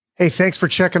Hey, thanks for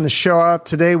checking the show out.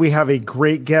 Today we have a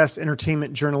great guest.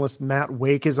 Entertainment journalist Matt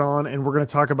Wake is on, and we're going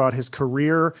to talk about his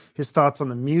career, his thoughts on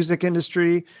the music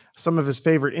industry, some of his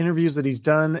favorite interviews that he's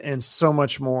done, and so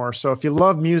much more. So if you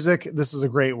love music, this is a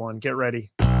great one. Get ready.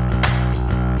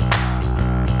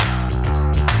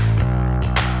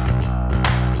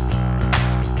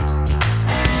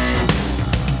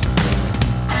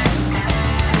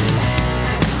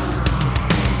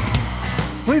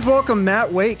 Please welcome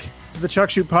Matt Wake to the Chuck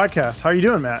Shoot podcast. How are you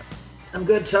doing, Matt? I'm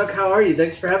good, Chuck. How are you?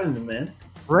 Thanks for having me, man.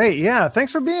 Great. Yeah.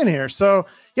 Thanks for being here. So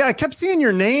yeah, I kept seeing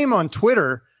your name on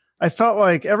Twitter. I felt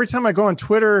like every time I go on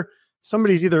Twitter,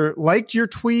 somebody's either liked your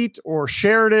tweet or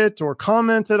shared it or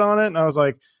commented on it. And I was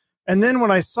like, and then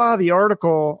when I saw the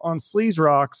article on Sleaze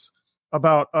Rocks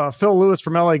about Phil Lewis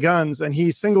from LA Guns, and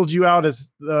he singled you out as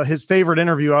his favorite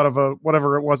interview out of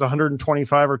whatever it was,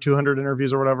 125 or 200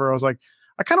 interviews or whatever, I was like,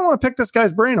 I kind of want to pick this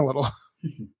guy's brain a little.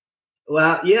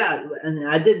 Well, yeah, and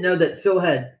I didn't know that Phil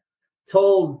had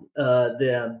told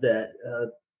them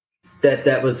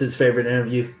that was his favorite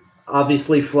interview.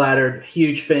 Obviously flattered,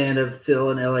 huge fan of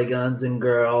Phil and LA Guns and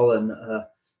Girl, and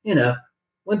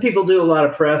when people do a lot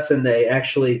of press and they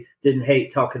actually didn't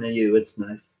hate talking to you, it's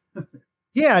nice.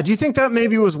 Yeah, do you think that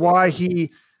maybe was why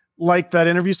he liked that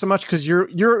interview so much? Because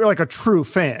you're like a true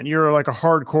fan, you're like a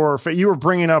hardcore fan. You were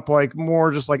bringing up like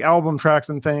more just like album tracks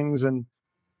and things, and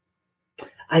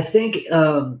I think,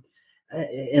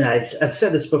 and I've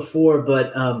said this before,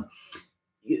 but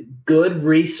good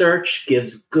research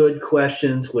gives good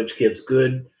questions, which gives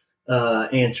good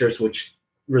answers, which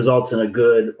results in a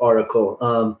good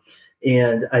article.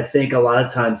 And I think a lot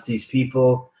of times these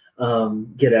people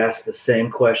get asked the same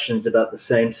questions about the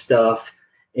same stuff.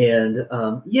 And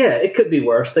it could be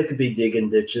worse. They could be digging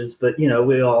ditches, but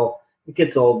it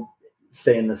gets old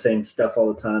saying the same stuff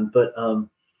all the time. But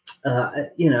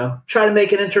try to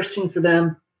make it interesting for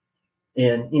them.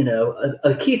 And,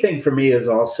 a key thing for me is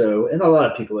also, and a lot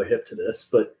of people are hip to this,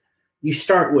 but you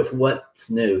start with what's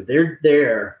new. They're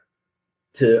there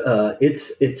to,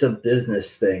 it's a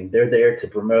business thing. They're there to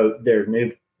promote their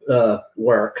new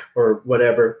work or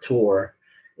whatever tour.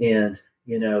 And,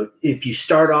 if you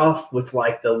start off with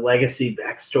like the legacy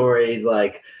backstory,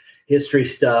 like history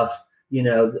stuff,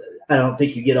 I don't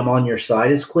think you get them on your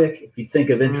side as quick. If you think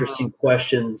of interesting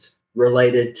questions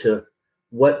related to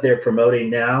what they're promoting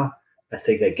now, I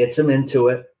think that gets them into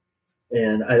it,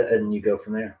 and you go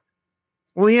from there.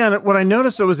 Well, yeah. What I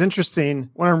noticed that was interesting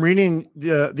when I'm reading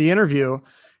the interview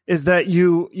is that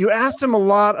you asked him a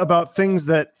lot about things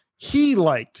that he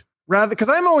liked, rather, because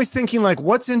I'm always thinking like,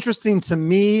 what's interesting to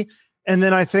me, and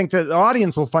then I think that the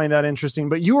audience will find that interesting.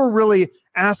 But you were really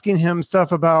asking him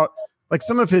stuff about like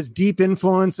some of his deep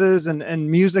influences and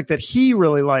music that he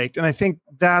really liked. And I think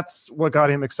that's what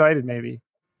got him excited maybe.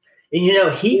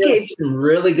 And, he gave some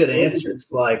really good answers,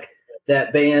 like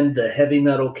that band, the Heavy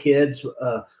Metal Kids.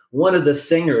 One of the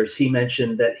singers he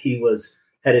mentioned that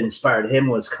had inspired him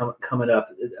was coming up.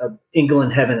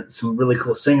 England having some really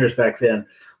cool singers back then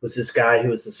was this guy who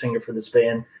was the singer for this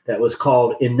band that was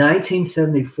called in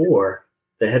 1974,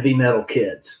 the Heavy Metal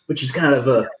Kids, which is kind of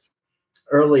a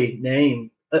early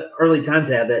time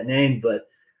to have that name, but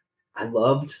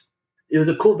it was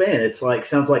a cool band. It's like,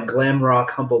 sounds like glam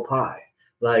rock humble pie.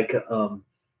 Like, wow.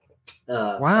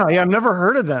 Yeah. I've never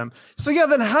heard of them. So yeah,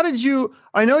 then how did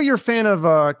I know you're a fan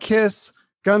of Kiss,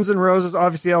 Guns N' Roses,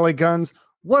 obviously LA Guns.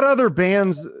 What other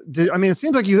bands it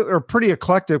seems like you are pretty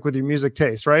eclectic with your music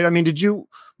taste, right? I mean,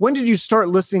 when did you start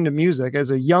listening to music, as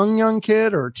a young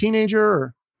kid or teenager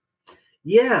or?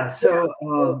 Yeah. So,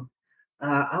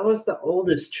 I was the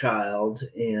oldest child,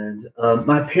 and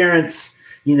my parents,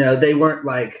 they weren't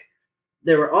like,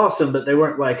 they were awesome, but they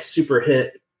weren't like super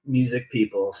hit music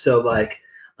people. So like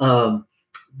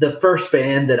the first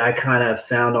band that I kind of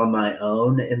found on my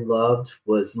own and loved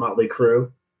was Motley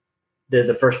Crue. They're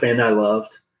the first band I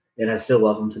loved, and I still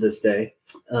love them to this day.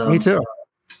 Me too.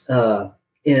 And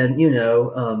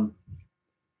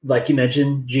like you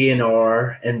mentioned,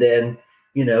 GNR, and then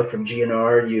from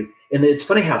GNR and it's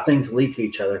funny how things lead to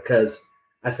each other, because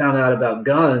I found out about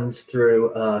Guns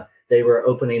through they were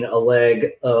opening a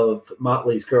leg of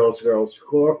Motley's Girls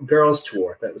tour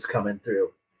that was coming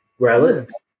through where I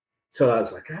lived. So I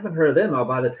was like, I haven't heard of them. I'll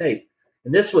buy the tape.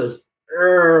 And this was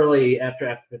early after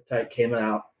Appetite came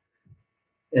out.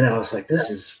 And I was like, this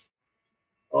is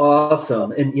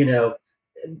awesome. And,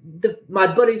 my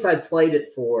buddies I played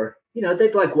it for,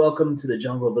 they'd like Welcome to the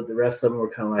Jungle, but the rest of them were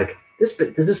kind of like, does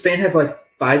this band have like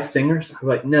 5 singers? I was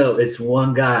like, no, it's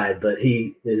one guy, but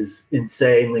he is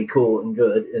insanely cool and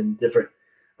good and different.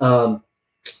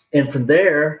 And from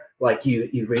there, like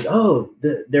you read,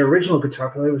 their original guitar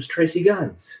player was Tracy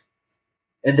Guns.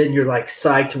 and then you're like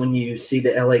psyched when you see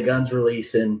the LA Guns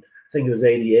release in, I think it was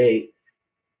 88.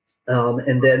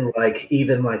 And then like,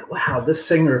 even like, wow, this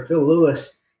singer, Phil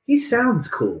Lewis, he sounds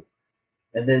cool.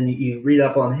 And then you read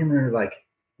up on him and you're like,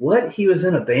 what? He was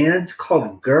in a band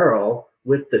called Girl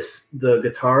with the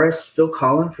guitarist, Phil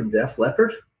Collin from Def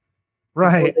Leppard.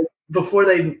 Right. Before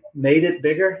they made it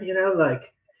bigger,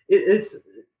 like it's,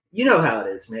 you know how it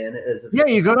is, man. Yeah,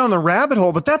 you go down the rabbit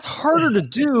hole, but that's harder to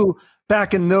do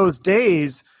back in those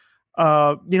days.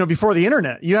 Before the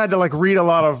internet, you had to like read a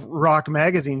lot of rock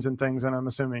magazines and things, and I'm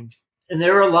assuming. And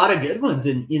there were a lot of good ones,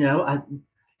 and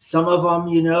some of them,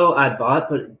 I bought,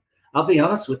 but I'll be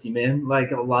honest with you, man.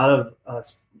 Like a lot of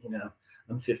us,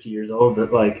 I'm 50 years old,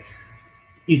 but like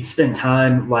you'd spend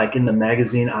time like in the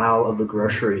magazine aisle of the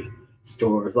grocery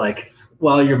store, like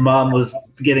while your mom was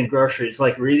getting groceries,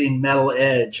 like reading Metal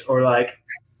Edge, or like,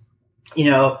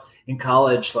 in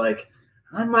college, like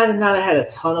I might have not had a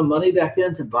ton of money back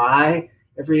then to buy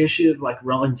every issue of like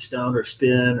Rolling Stone or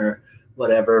Spin or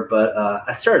whatever. But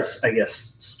I started, I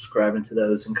guess, subscribing to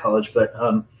those in college. But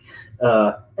and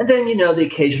then, the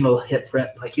occasional hit friend,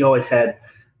 like you always had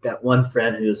that one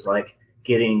friend who was like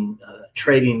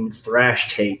trading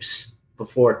thrash tapes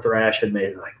before thrash had made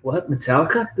it. Like, what,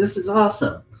 Metallica? This is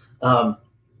awesome.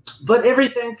 But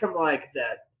everything from like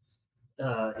that,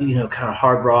 kind of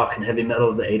hard rock and heavy metal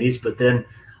of the 80s. But then,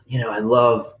 I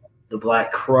love the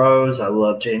Black Crowes. I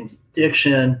love Jane's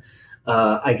Addiction.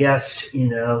 I guess,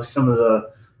 some of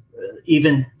the,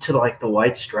 even to like the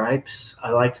White Stripes, I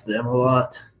liked them a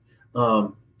lot.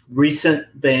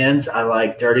 Recent bands, I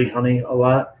like Dirty Honey a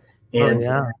lot. And,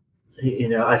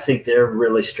 I think they're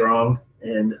really strong.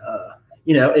 And,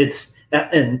 it's,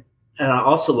 and I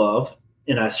also love,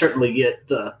 and I certainly get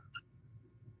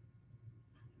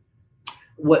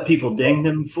what people ding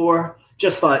them for,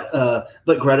 just like,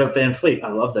 but Greta Van Fleet,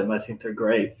 I love them. I think they're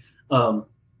great. But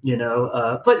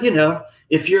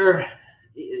if you're,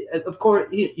 of course,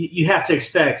 you have to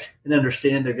expect and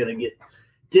understand they're going to get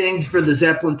dinged for the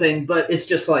Zeppelin thing, but it's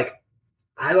just like,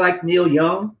 I like Neil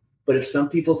Young, but if some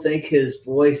people think his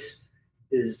voice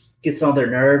gets on their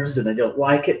nerves and they don't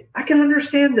like it, I can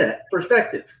understand that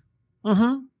perspective.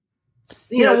 Mm-hmm.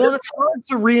 It's hard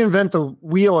to reinvent the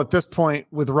wheel at this point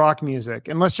with rock music,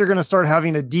 unless you're going to start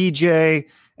having a DJ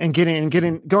and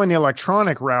going the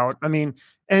electronic route. I mean,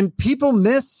 and people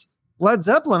miss Led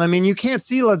Zeppelin. I mean, you can't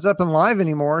see Led Zeppelin live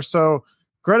anymore. So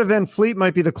Greta Van Fleet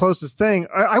might be the closest thing.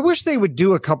 I wish they would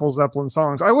do a couple Zeppelin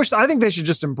songs. I think they should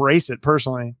just embrace it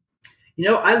personally.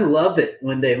 I love it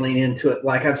when they lean into it.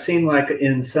 Like I've seen like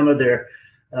in some of their,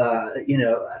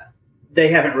 they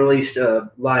haven't released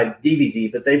a live DVD,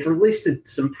 but they've released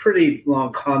some pretty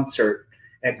long concert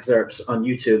excerpts on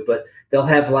YouTube. But they'll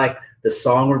have like the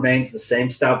song remains the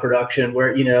same style production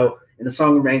where, and the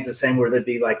song remains the same where there'd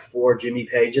be like 4 Jimmy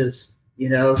Pages,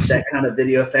 that kind of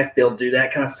video effect. They'll do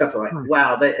that kind of stuff. Like,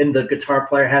 wow. And the guitar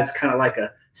player has kind of like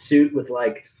a suit with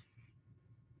like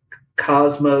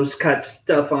Cosmos type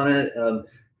stuff on it.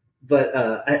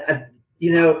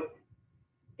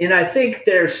 And I think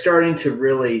they're starting to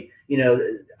really,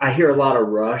 I hear a lot of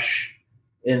Rush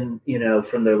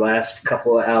from their last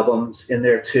couple of albums in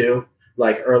there too,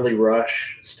 like early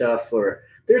Rush stuff, or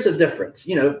there's a difference,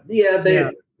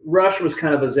 Rush was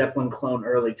kind of a Zeppelin clone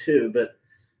early too, but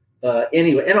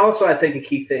anyway, and also I think a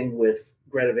key thing with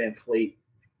Greta Van Fleet,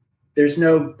 there's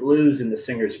no blues in the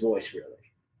singer's voice really.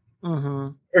 Mm-hmm.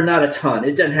 Or not a ton.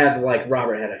 It doesn't have like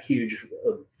Robert had a huge,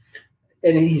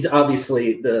 and he's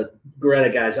obviously the Greta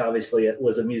guy's obviously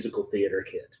was a musical theater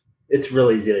kid. It's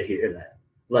really easy to hear that.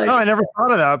 Like, I never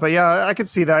thought of that, but yeah, I could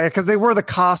see that because they wore the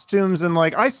costumes and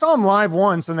like I saw them live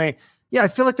once, and I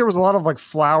feel like there was a lot of like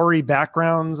flowery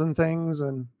backgrounds and things,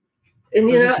 and and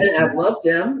I love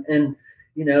them, and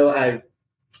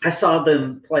I saw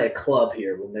them play a club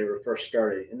here when they were first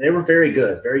starting, and they were very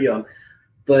good, very young.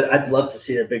 But I'd love to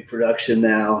see a big production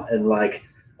now, and like,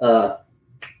 but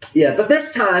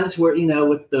there's times where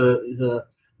with the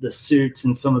suits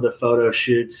and some of the photo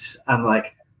shoots, I'm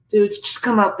like, dudes, just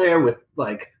come out there with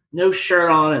like no shirt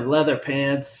on and leather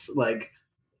pants, like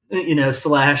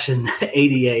Slash and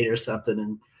 88 or something,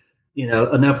 and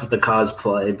enough with the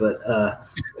cosplay. But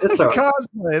it's all right.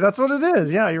 Cosplay, that's what it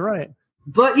is. Yeah, you're right.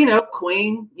 But,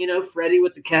 Queen, Freddie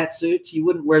with the cat suits, you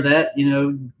wouldn't wear that,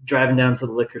 driving down to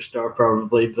the liquor store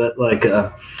probably. But like,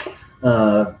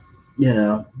 but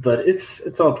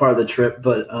it's all part of the trip.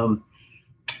 But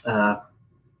I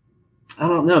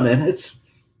don't know, man. It's,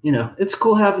 it's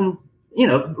cool having,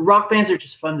 rock bands are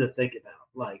just fun to think about.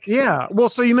 Like, yeah. Well,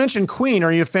 so you mentioned Queen.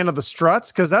 Are you a fan of the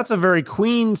Struts? Because that's a very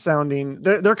Queen sounding.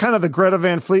 They're kind of the Greta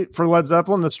Van Fleet for Led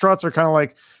Zeppelin. The Struts are kind of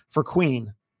like for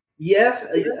Queen. Yes,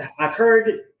 I've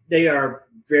heard they are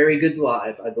very good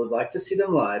live. I would like to see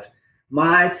them live.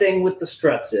 My thing with the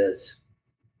Struts is,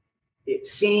 it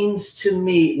seems to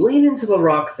me, lean into the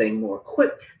rock thing more.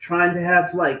 Quit trying to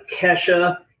have like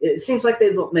Kesha. It seems like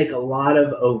they make a lot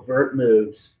of overt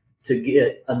moves to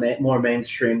get a more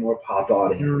mainstream, more pop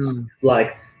audience.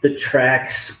 Like the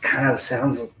tracks kind of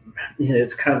sounds,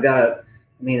 it's kind of got a,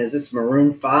 is this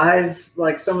Maroon 5,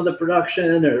 like some of the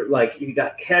production, or like you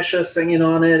got Kesha singing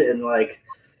on it, and like,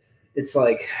 it's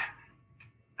like,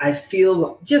 I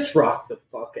feel just rock the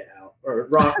fuck out, or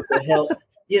rock the hell,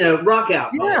 rock out.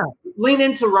 Yeah. Lean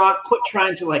into rock. Quit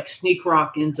trying to like sneak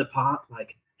rock into pop.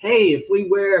 Like, hey, if we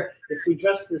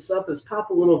dress this up as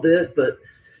pop a little bit, but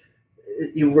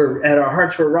we're at our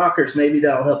hearts we're rockers, maybe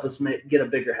that'll help us get a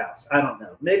bigger house. I don't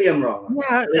know. Maybe I'm wrong.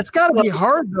 Yeah, it's got to be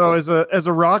hard though as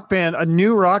a rock band, a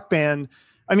new rock band.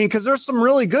 I mean, because there's some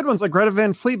really good ones like Greta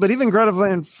Van Fleet, but even Greta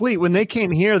Van Fleet, when they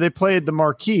came here, they played the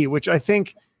Marquee, which I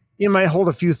think it might hold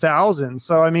a few thousand.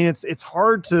 So I mean, it's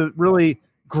hard to really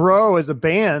grow as a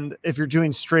band if you're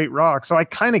doing straight rock. So I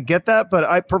kind of get that, but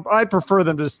I prefer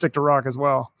them to stick to rock as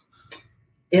well.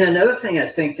 And another thing I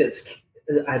think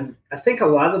I think a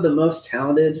lot of the most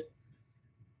talented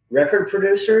record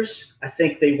producers, I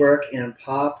think they work in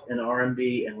pop and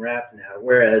R&B and rap now.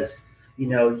 Whereas,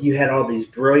 you had all these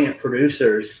brilliant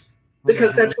producers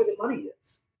because that's where the money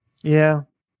is. Yeah.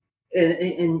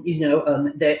 And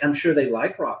I'm sure they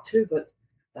like rock too, but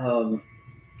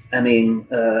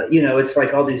it's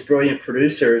like all these brilliant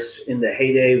producers in the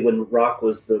heyday when rock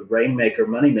was the rainmaker,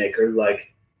 moneymaker.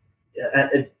 Like,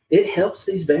 it helps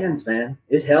these bands, man.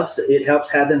 It helps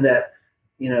having that,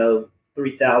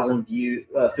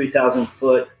 3,000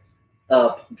 foot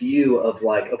up view of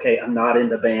like, okay, I'm not in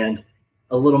the band.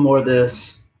 A little more of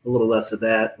this, a little less of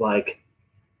that. Like,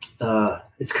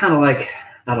 it's kind of like,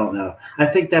 I don't know. I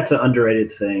think that's an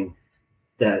underrated thing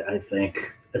that I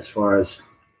think as far as,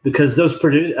 because those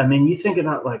you think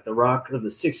about like the rock of the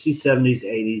 60s, 70s,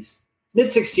 80s, mid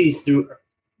 60s through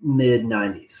mid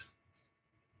 90s.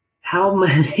 How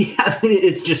many,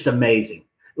 it's just amazing.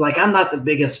 Like, I'm not the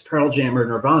biggest Pearl Jam or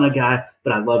Nirvana guy,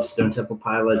 but I love Stone Temple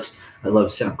Pilots. I love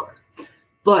Soundgarden.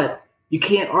 But you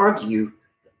can't argue.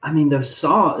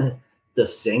 The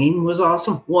singing was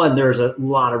awesome. One, there's a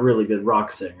lot of really good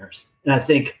rock singers. And I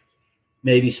think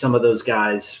maybe some of those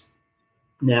guys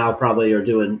now probably are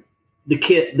doing the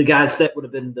guys that would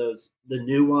have been the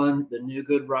new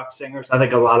good rock singers. I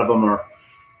think a lot of them are,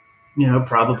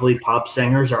 probably pop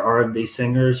singers or R&B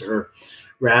singers or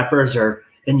rappers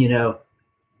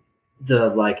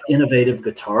the like innovative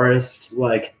guitarists,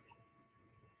 like,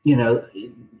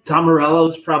 Tom Morello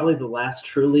is probably the last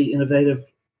truly innovative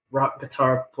rock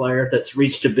guitar player that's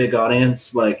reached a big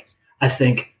audience. Like, I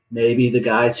think maybe the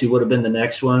guys who would have been the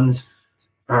next ones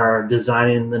are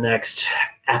designing the next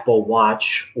Apple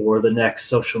Watch or the next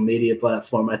social media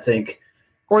platform, I think.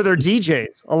 Or they're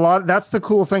DJs. That's the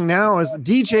cool thing now is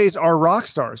DJs are rock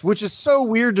stars, which is so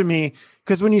weird to me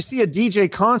because when you see a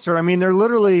DJ concert, they're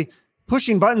literally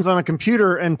pushing buttons on a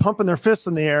computer and pumping their fists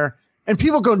in the air, and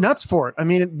people go nuts for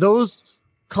it. Those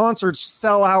concerts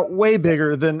sell out way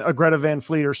bigger than a Greta Van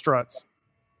Fleet or Struts.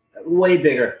 Way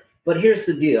bigger. But here's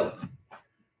the deal.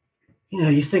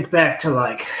 You think back to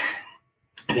like,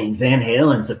 Van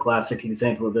Halen's a classic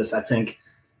example of this. I think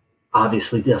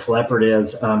obviously Def Leppard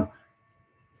is.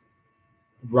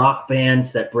 Rock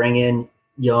bands that bring in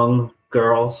young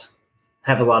girls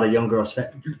have a lot of young girls.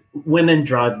 Women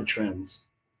drive the trends.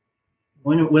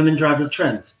 Women drive the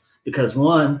trends because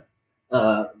one,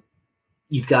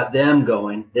 you've got them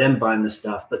buying the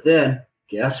stuff, but then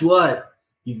guess what?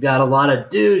 You've got a lot of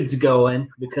dudes going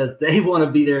because they want to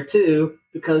be there too,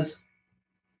 because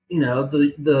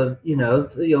the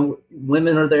young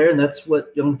women are there and that's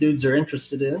what young dudes are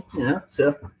interested in,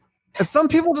 so. And some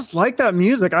people just like that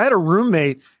music. I had a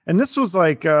roommate, and this was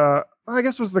like, I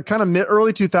guess it was the kind of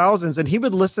early 2000s, and he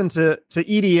would listen to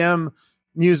EDM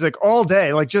music all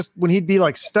day, like just when he'd be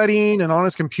like studying and on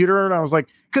his computer. And I was like,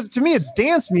 because to me, it's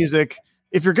dance music.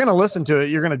 If you're going to listen to it,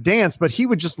 you're going to dance. But he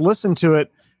would just listen to it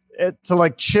to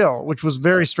like chill, which was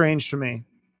very strange to me.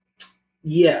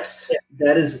 Yes,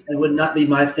 it would not be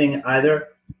my thing either.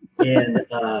 And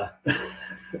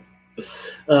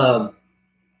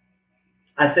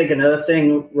I think another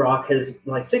thing rock has,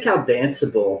 like, think how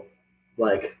danceable,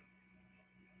 like,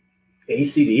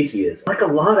 AC/DC is. Like, a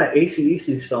lot of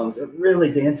AC/DC songs are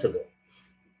really danceable.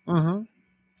 Mm-hmm.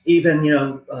 Even,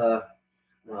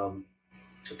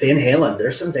 Van Halen,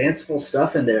 there's some danceable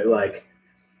stuff in there. Like,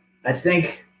 I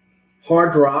think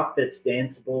hard rock that's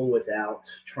danceable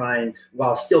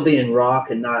while still being rock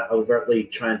and not overtly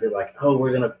trying to, like, oh,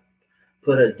 we're going to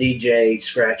put a DJ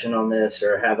scratching on this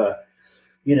or have a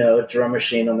drum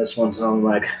machine on this one song.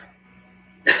 Like,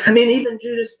 I mean, even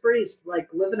Judas Priest, like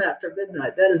Living After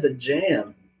Midnight, that is a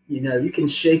jam. You can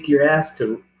shake your ass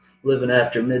to Living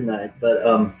After Midnight. But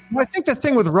I think the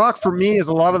thing with rock for me is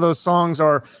a lot of those songs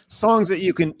are songs that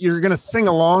you're going to sing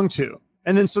along to.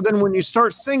 And then when you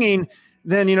start singing,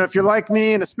 then, if you're like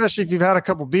me, and especially if you've had a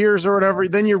couple beers or whatever,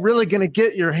 then you're really going to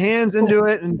get your hands into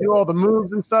it and do all the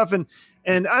moves and stuff. And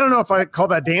I don't know if I call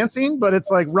that dancing, but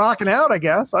it's like rocking out, I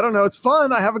guess. I don't know. It's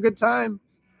fun. I have a good time.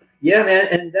 Yeah, man.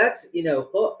 And that's,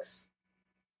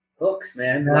 hooks,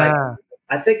 man. Yeah. Like,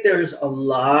 I think there's a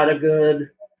lot of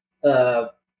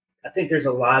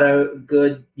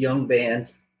good, young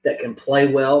bands that can play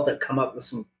well, that come up with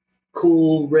some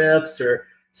cool riffs or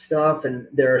stuff. And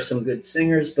there are some good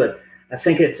singers, but I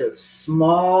think it's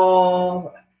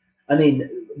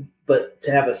but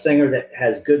to have a singer that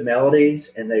has good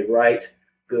melodies and they write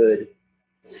good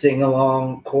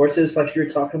sing-along choruses like you're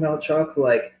talking about, Chuck,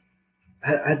 like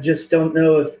I just don't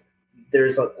know if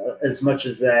there's as much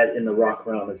as that in the rock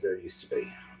realm as there used to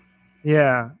be.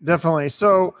 Yeah, definitely.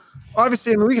 So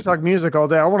obviously, we could talk music all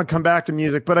day. I want to come back to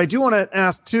music, but I do want to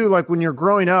ask too, like when you're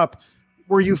growing up,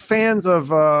 were you fans of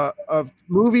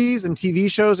movies and TV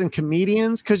shows and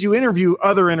comedians? Because you interview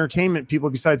other entertainment people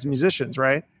besides musicians,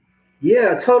 right?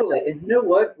 Yeah, totally. And you know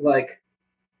what? Like,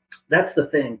 that's the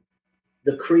thing.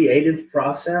 The creative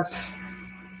process.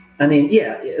 I mean,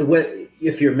 yeah,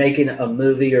 if you're making a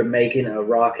movie or making a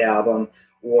rock album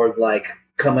or like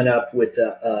coming up with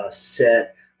a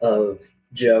set of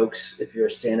jokes, if you're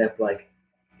a stand-up, like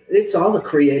it's all the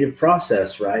creative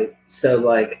process, right? So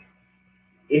like,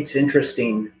 it's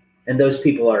interesting, and those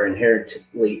people are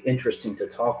inherently interesting to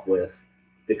talk with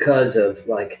because of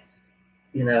like,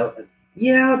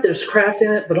 there's craft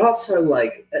in it, but also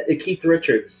like Keith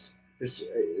Richards, there's,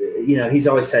 he's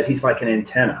always said he's like an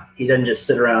antenna. He doesn't just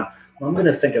sit around, well, I'm going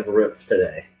to think of a riff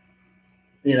today.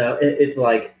 It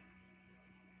like,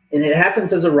 and it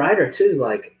happens as a writer too.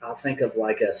 Like I'll think of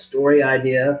like a story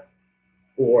idea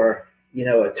or,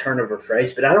 a turn of a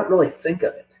phrase, but I don't really think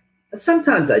of it.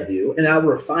 Sometimes I do, and I'll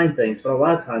refine things, but a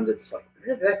lot of times it's like,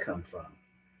 where did that come from?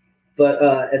 But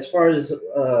as far as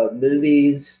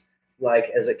movies,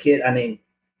 like as a kid, I mean,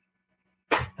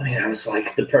 I was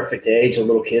like the perfect age, a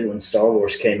little kid when Star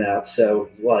Wars came out. So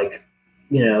like,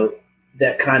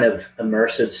 that kind of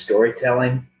immersive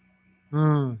storytelling.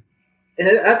 And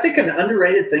I think an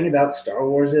underrated thing about Star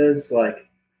Wars is like,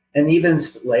 and even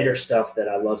later stuff that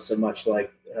I love so much,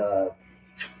 like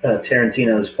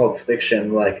Tarantino's Pulp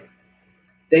Fiction, like,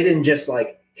 they didn't just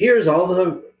like, here's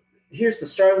the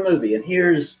start of the movie and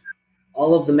here's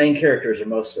all of the main characters or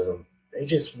most of them. They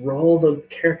just roll the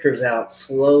characters out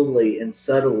slowly and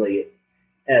subtly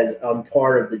as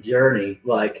part of the journey,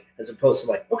 like as opposed to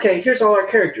like, okay, here's all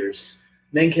our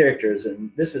main characters,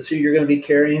 and this is who you're going to be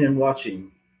carrying and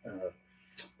watching.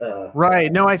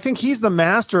 Right. No, I think he's the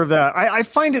master of that. I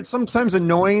find it sometimes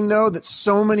annoying though that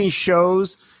so many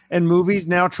shows and movies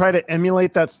now try to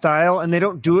emulate that style and they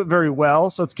don't do it very well.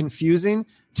 So it's confusing.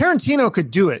 Tarantino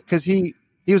could do it because he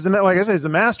was like I said, he's the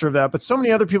master of that, but so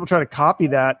many other people try to copy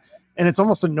that and it's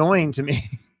almost annoying to me.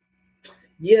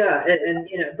 Yeah. And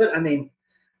but I mean,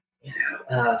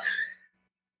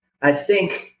 I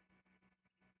think,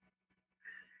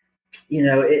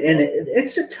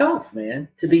 it's a tough, man,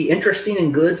 to be interesting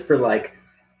and good for like,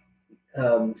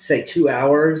 say 2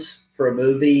 hours for a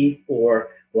movie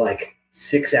or like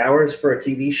 6 hours for a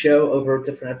TV show over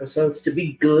different episodes to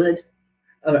be good.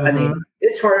 I mean,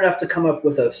 it's hard enough to come up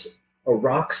with a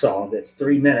rock song that's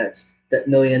 3 minutes that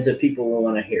millions of people will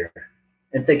want to hear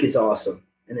and think is awesome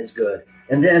and is good.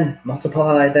 And then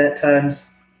multiply that times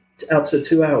out to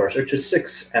 2 hours or to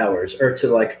 6 hours or to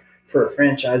like for a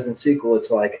franchise and sequel.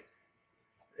 It's like,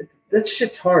 that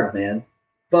shit's hard, man.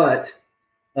 But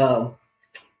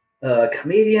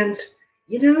comedians,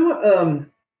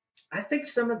 I think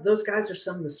some of those guys are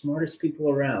some of the smartest people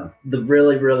around. The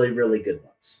really, really, really good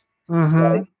ones.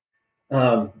 Like,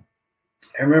 I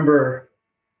remember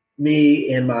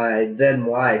me and my then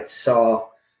wife saw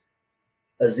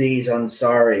Aziz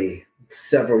Ansari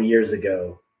several years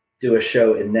ago do a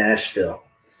show in Nashville.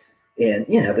 And,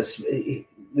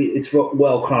 it's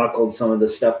well chronicled, some of the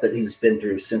stuff that he's been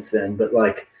through since then. But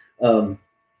like, I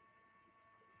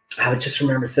would just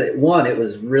remember one, it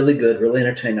was really good, really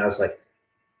entertaining. I was like,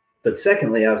 but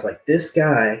secondly, I was like, this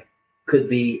guy could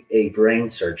be a brain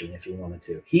surgeon if he wanted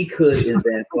to. He could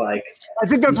invent like. I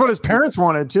think that's what his parents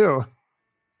wanted too.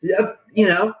 Yeah,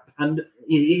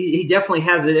 he definitely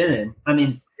has it in him. I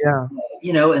mean, yeah,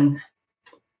 and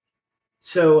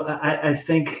so I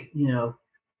think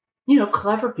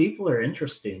clever people are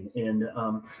interesting. And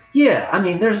yeah, I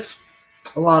mean, there's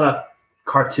a lot of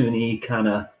cartoony kind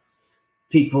of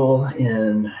people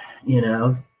in,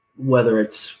 whether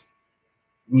it's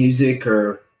music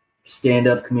or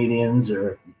stand-up comedians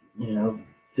or,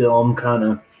 film kind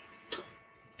of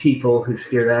people who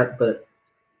steer that. But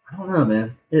I don't know,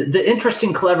 man. The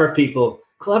interesting, clever people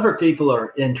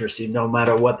are interesting no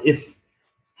matter what. If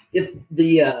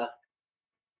the,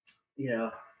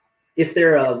 if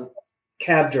they're a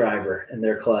cab driver and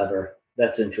they're clever,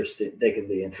 that's interesting. They can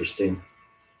be interesting.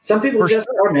 Some people just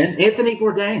are, man. Anthony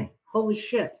Bourdain. Holy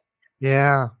shit.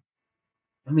 Yeah.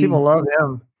 I mean, people love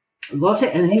him. Loved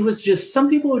it. And he was just, some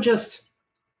people are just,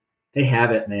 they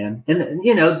have it, man. And,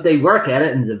 they work at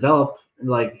it and develop.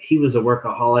 Like, he was a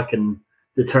workaholic and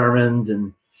determined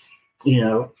and,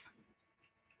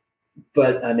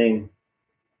 but I mean,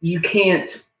 you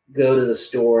can't go to the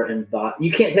store and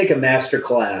you can't take a master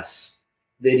class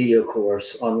video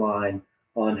course online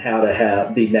on how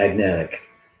to be magnetic.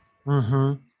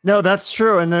 Mm-hmm. No, that's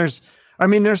true. And there's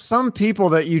some people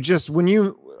that you just,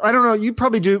 I don't know, you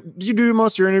probably do you do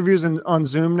most of your interviews on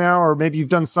Zoom now, or maybe you've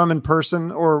done some in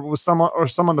person or with some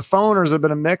on the phone, or has it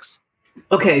been a mix?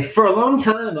 Okay. For a long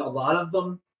time, a lot of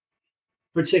them,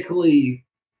 particularly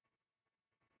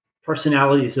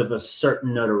personalities of a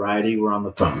certain notoriety, were on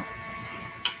the phone.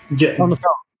 On the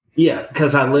phone? Yeah,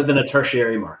 because I live in a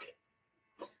tertiary market.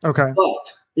 Okay. But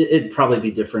it'd probably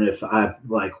be different if I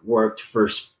worked for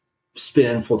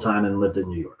Spin full time and lived in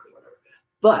New York or whatever.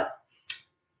 But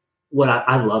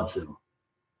I love Zoom.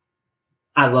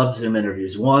 I love Zoom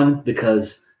interviews. One,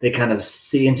 because they kind of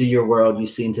see into your world, you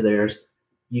see into theirs.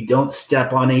 You don't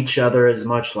step on each other as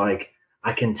much. Like,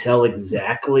 I can tell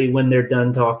exactly when they're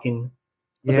done talking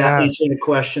about answering a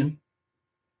question.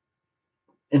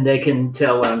 And they can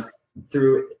tell when I'm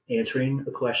through answering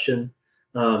a question.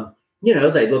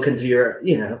 They look into your,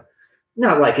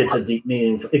 not like it's a deep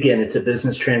meaning. Again, it's a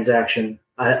business transaction.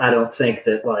 I don't think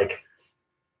that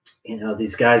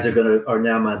these guys are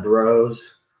now my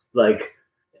bros.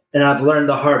 And I've learned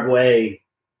the hard way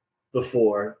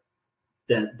before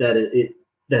that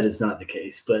is not the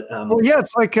case. But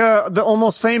it's like the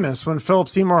Almost Famous, when Philip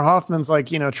Seymour Hoffman's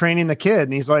training the kid,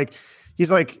 and he's like,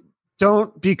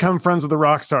 don't become friends with the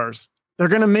rock stars. They're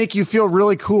going to make you feel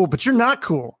really cool, but you're not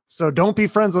cool. So don't be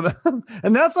friends with them.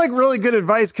 And that's really good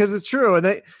advice, because it's true.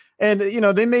 And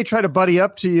they may try to buddy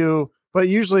up to you, but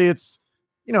usually it's,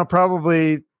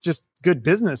 probably just good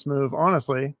business move,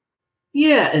 honestly.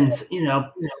 Yeah. And,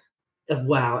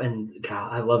 wow. And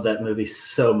God, I love that movie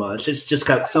so much. It's just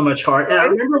got so much heart. And I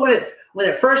remember when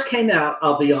it first came out,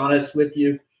 I'll be honest with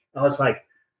you, I was like,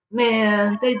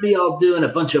 man, they'd be all doing a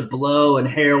bunch of blow and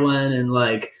heroin,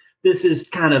 and this is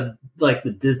kind of like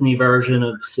the Disney version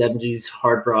of 70s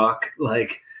hard rock.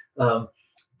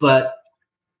 But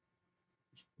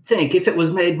think if it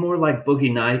was made more like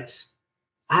Boogie Nights.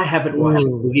 I haven't watched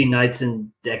Boogie Nights in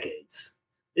decades.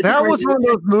 That was one of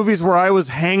those movies where I was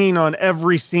hanging on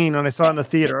every scene when I saw it in the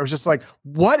theater. I was just like,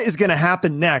 what is going to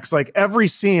happen next? Every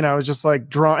scene, I was just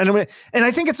drawn. And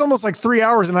I think it's almost 3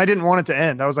 hours, and I didn't want it to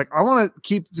end. I was like, I want to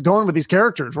keep going with these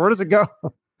characters. Where does it go?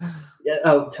 Yeah,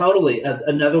 oh, totally.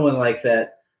 Another one like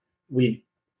that, we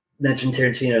mentioned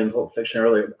Tarantino and Pulp Fiction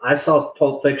earlier. I saw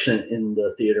Pulp Fiction in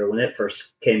the theater when it first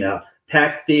came out.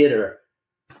 Packed theater.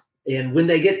 And when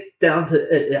they get down to,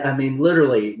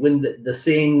 literally, when the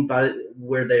scene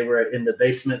where they were in the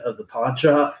basement of the pawn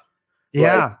shop,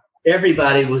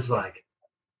 everybody was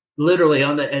literally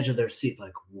on the edge of their seat,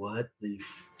 what the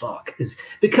fuck is?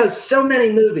 Because so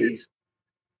many movies,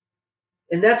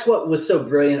 and that's what was so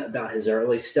brilliant about his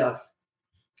early stuff.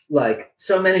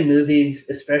 So many movies,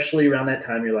 especially around that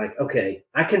time, you're like, okay,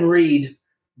 I can read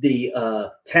the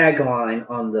tagline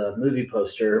on the movie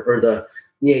poster or the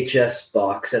VHS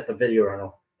box at the video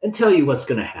rental and tell you what's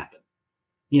going to happen.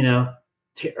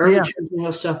 Early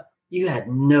Tarantino stuff, you had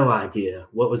no idea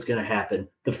what was going to happen.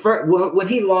 The first when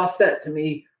he lost that to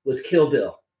me was Kill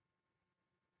Bill.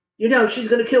 She's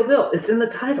going to kill Bill. It's in the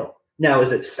title. Now,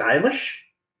 is it stylish?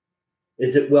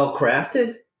 Is it well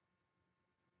crafted?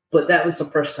 But that was the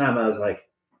first time I was like,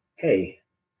 hey,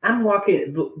 I'm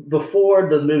walking before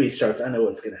the movie starts. I know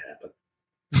what's going to happen.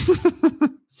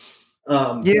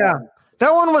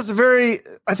 That one was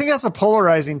I think that's a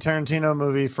polarizing Tarantino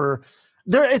movie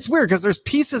it's weird because there's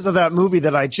pieces of that movie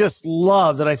that I just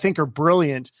love that I think are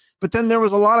brilliant. But then there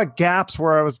was a lot of gaps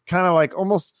where I was kind of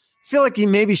almost feel like he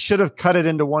maybe should have cut it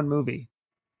into one movie.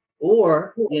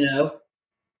 Or,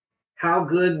 how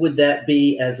good would that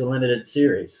be as a limited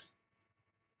series?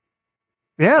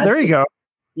 Yeah, there you go.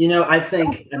 I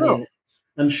think,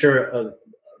 I'm sure a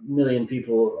million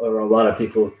people or a lot of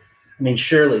people I mean,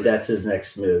 surely that's his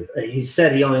next move. He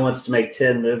said he only wants to make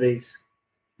 10 movies.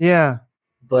 Yeah.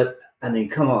 But I mean,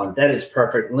 come on, that is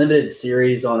perfect. Limited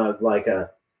series on a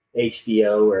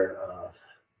HBO or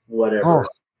whatever. Oh,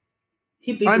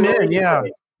 I'm in, yeah.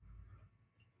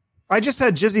 I just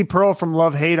had Jizzy Pearl from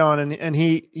Love Hate on, and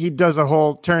he does a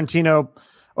whole Tarantino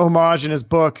homage in his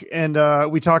book,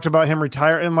 and we talked about him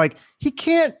retire, and like he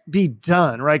can't be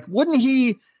done, right? Wouldn't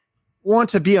he want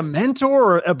to be a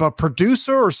mentor or a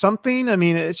producer or something? I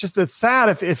mean, it's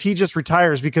sad if he just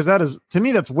retires, because that is, to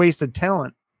me, that's wasted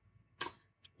talent.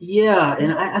 Yeah,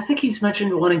 and I think he's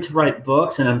mentioned wanting to write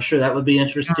books, and I'm sure that would be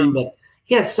interesting. But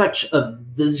he has such a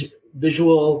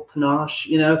visual panache,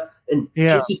 you know. And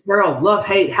Jizzy Pearl, Love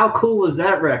Hate, how cool was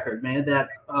that record, man? That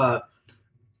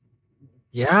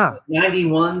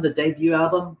 91, the debut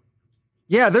album.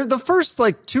 Yeah, they're the first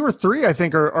like 2 or 3, I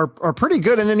think, are pretty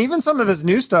good, and then even some of his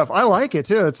new stuff, I like it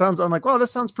too. I'm like, wow,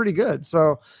 this sounds pretty good.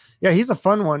 So yeah, he's a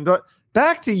fun one. But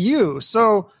back to you.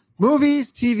 So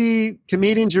movies, TV,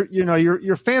 comedians,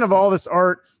 you're a fan of all this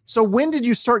art. So when did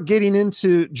you start getting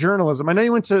into journalism? I know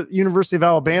you went to University of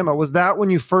Alabama. Was that when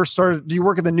you first started? Do you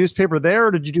work at the newspaper there,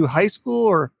 or did you do high school?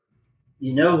 Or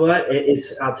you know what?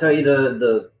 I'll tell you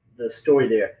the story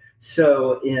there.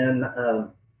 So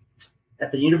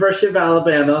at the University of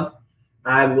Alabama,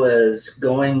 I was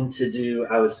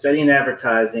studying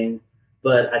advertising,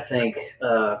 but I think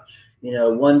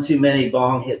one too many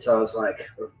bong hits. I was like,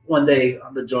 one day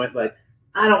on the joint, like,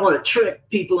 I don't want to trick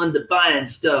people into buying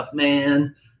stuff,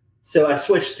 man. So I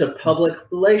switched to public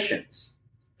relations,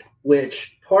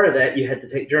 which part of that you had to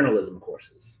take journalism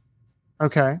courses.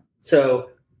 Okay.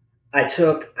 So I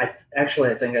think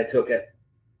I took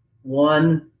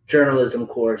one journalism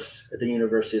course at the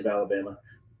University of Alabama.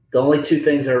 The only 2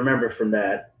 things I remember from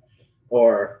that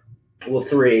are,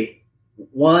 3.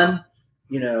 One,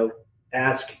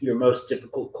 ask your most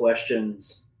difficult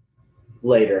questions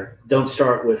later. Don't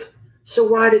start with, so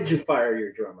why did you fire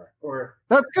your drummer? Or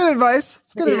that's good advice.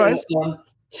 It's good advice.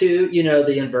 2,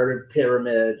 the inverted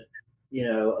pyramid,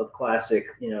 of classic,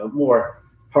 more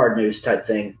hard news type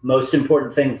thing. Most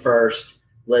important thing first,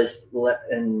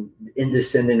 and in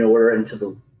descending order into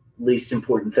the least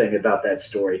important thing about that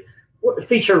story.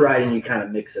 Feature writing, you kind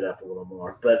of mix it up a little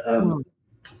more, but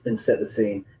and set the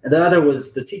scene. And the other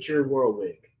was the teacher wore a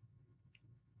wig.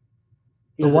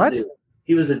 The what?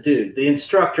 He was a dude. The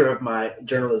instructor of my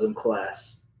journalism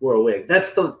class wore a wig.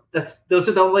 Those are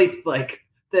the only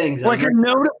things. Like a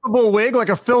noticeable wig, like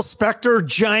a Phil Spector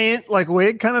giant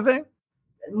wig kind of thing?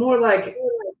 More like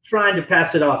trying to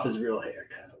pass it off as real hair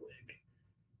kind of wig.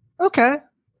 Okay.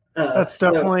 That's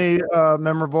definitely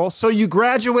memorable. So you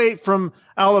graduate from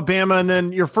Alabama, and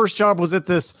then your first job was at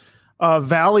this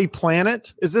Valley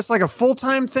Planet. Is this like a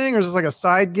full-time thing, or is this like a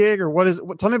side gig, or what is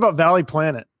it? Tell me about Valley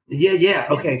Planet. Yeah.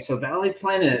 Okay, so Valley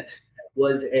Planet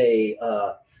was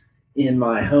in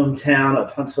my hometown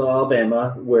of Huntsville,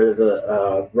 Alabama, where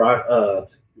the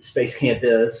space camp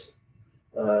is.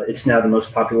 It's now the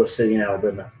most populous city in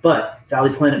Alabama. But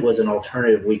Valley Planet was an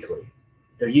alternative weekly.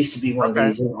 There used to be one of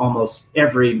these in almost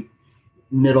every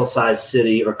middle-sized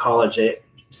city or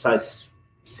college-sized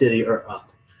city or up,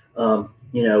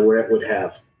 where it would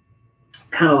have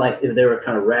kind of like, they were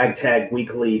kind of ragtag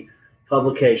weekly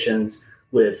publications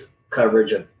with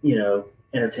coverage of,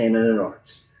 entertainment and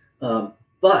arts.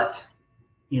 But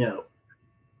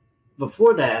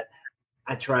before that,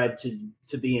 I tried to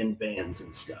be in bands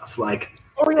and stuff. I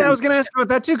was going to ask about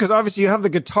that too, because obviously you have the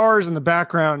guitars in the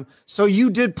background, so you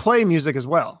did play music as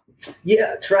well.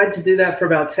 Yeah, tried to do that for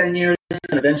about 10 years,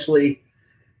 and eventually,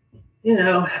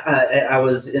 I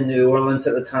was in New Orleans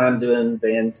at the time doing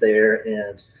bands there,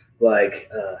 and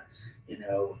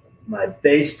my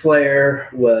bass player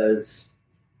was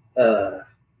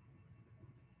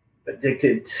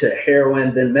addicted to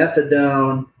heroin, then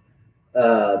methadone.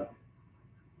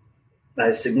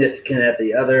 My significant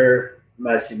other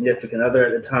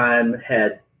at the time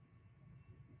had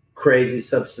crazy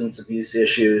substance abuse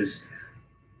issues.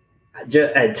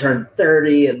 I turned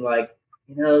 30, and I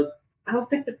don't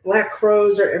think the Black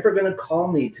Crowes are ever going to call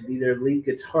me to be their lead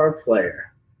guitar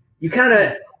player.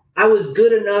 I was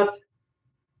good enough.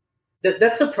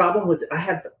 That's a problem with, I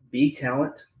have B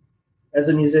talent as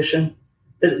a musician,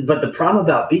 but the problem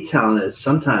about B talent is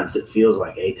sometimes it feels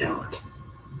like A talent.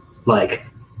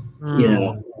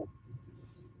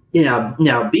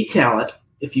 Now B talent,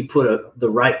 if you put the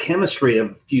right chemistry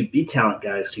of a few B talent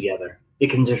guys together,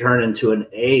 it can turn into an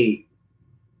A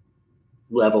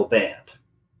level band.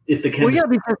 If the chemistry,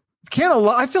 because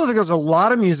I feel like there's a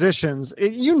lot of musicians,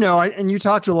 and you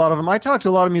talk to a lot of them. I talk to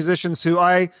a lot of musicians who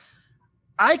I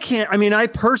I can't, I mean, I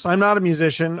personally, I'm not a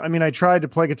musician. I mean, I tried to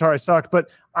play guitar. I sucked, but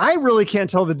I really can't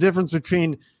tell the difference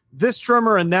between this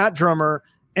drummer and that drummer.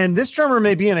 And this drummer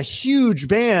may be in a huge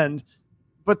band,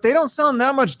 but they don't sound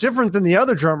that much different than the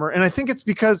other drummer. And I think it's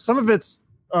because some of it's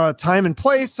time and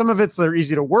place. Some of it's they're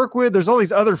easy to work with. There's all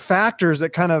these other factors that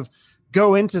kind of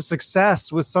go into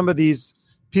success with some of these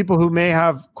people who may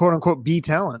have quote unquote B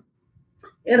talent.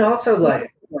 And also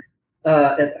like,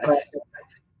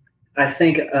 I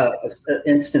think an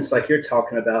instance like you're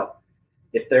talking about,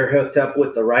 if they're hooked up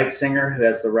with the right singer who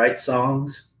has the right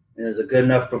songs and is a good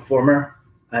enough performer,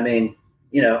 I mean,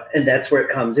 you know, and that's where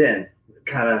it comes in.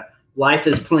 Kind of life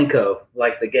is Plinko,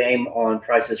 like the game on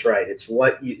Price is Right. It's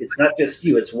it's not just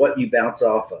you, it's what you bounce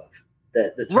off of.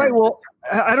 Right. Well,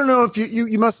 I don't know if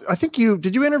you must, I think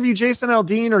did you interview Jason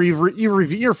Aldean, or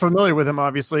you're familiar with him,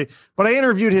 obviously, but I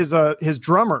interviewed his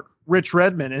drummer, Rich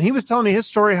Redmond, and he was telling me his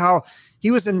story, how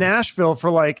he was in Nashville for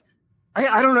like,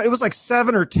 I don't know, it was like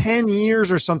 7 or 10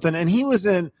 years or something. And he was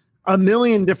in a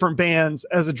million different bands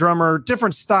as a drummer,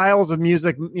 different styles of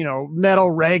music, you know, metal,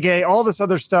 reggae, all this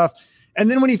other stuff. And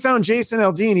then when he found Jason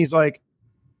Aldean, he's like,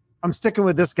 I'm sticking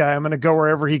with this guy. I'm going to go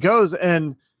wherever he goes.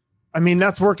 And I mean,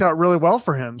 that's worked out really well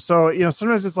for him. So, you know,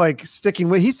 sometimes it's like sticking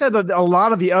with, he said that a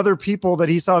lot of the other people that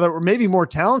he saw that were maybe more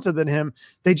talented than him,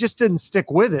 they just didn't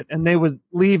stick with it. And they would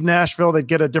leave Nashville, they'd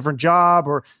get a different job,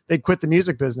 or they'd quit the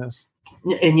music business.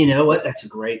 And you know what? That's a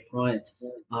great point.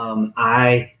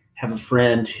 I have a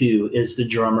friend who is the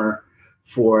drummer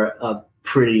for a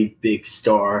pretty big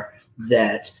star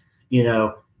that, you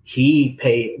know, he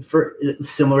paid for a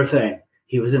similar thing.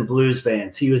 He was in blues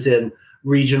bands. He was in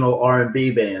regional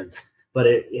R&B bands, but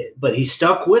he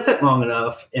stuck with it long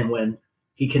enough. And when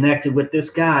he connected with this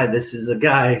guy, this is a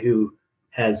guy who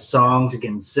has songs, he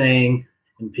can sing,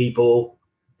 and people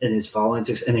in his following,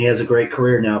 and he has a great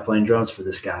career now playing drums for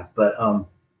this guy. But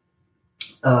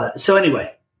so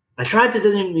anyway, I tried to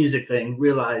do the music thing,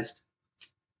 realized,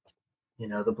 you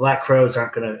know, the Black Crowes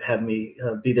aren't going to have me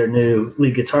be their new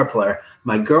lead guitar player.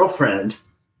 My girlfriend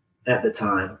at the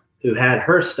time, who had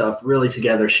her stuff really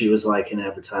together, she was like in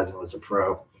advertising, was a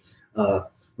pro,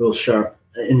 real sharp.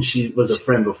 And she was a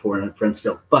friend before and a friend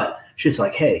still. But she's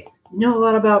like, hey, you know a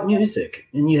lot about music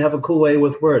and you have a cool way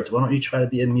with words. Why don't you try to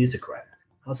be a music writer?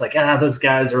 I was like, those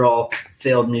guys are all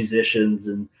failed musicians.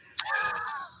 And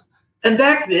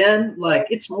back then, like,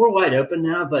 it's more wide open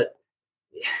now, but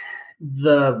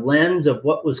the lens of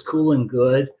what was cool and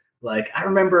good, like, I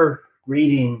remember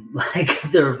reading like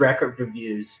the record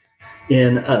reviews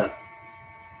in a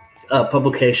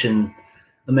publication,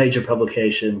 a major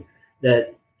publication,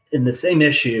 that in the same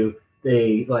issue,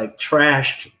 they like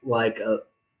trashed like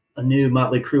a new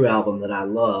Motley Crue album that I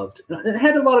loved. It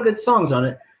had a lot of good songs on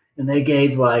it. And they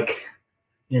gave like,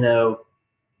 you know,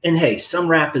 and hey, some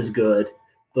rap is good,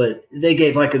 but they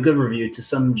gave like a good review to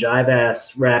some jive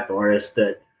ass rap artist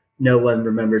that no one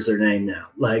remembers their name now.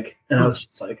 Like, and I was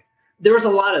just like, there was a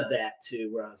lot of that too,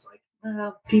 where I was like,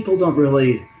 people don't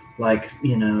really like,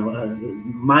 you know,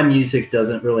 my music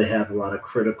doesn't really have a lot of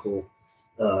critical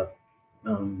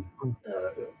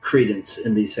credence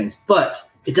in these things, but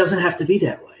it doesn't have to be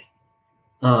that way.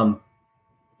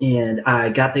 And I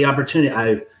got the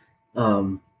opportunity.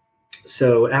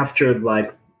 So after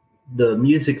like the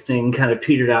music thing kind of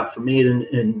petered out for me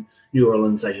in New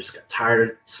Orleans, I just got tired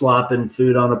of slopping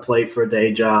food on a plate for a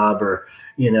day job, or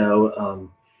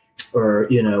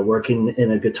working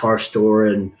in a guitar store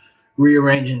and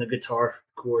rearranging the guitar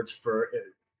chords for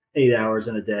 8 hours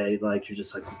in a day. Like, you're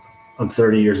just like, I'm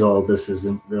 30 years old. This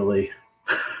isn't really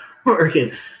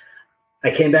working.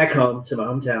 I came back home to my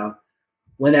hometown,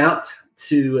 went out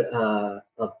to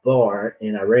a bar,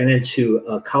 and I ran into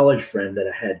a college friend that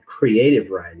I had creative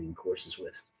writing courses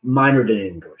with, minored in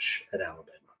English at Alabama,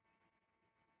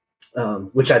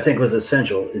 which I think was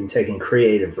essential in taking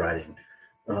creative writing.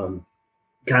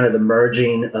 Kind of the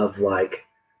merging of like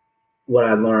what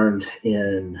I learned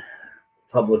in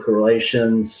public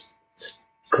relations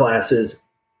classes,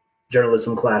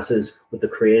 journalism classes, with the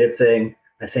creative thing.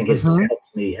 I think it's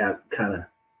helped me have kind of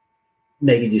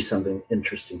maybe do something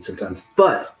interesting sometimes.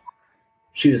 But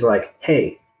she was like,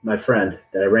 hey, my friend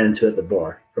that I ran into at the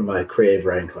bar from my creative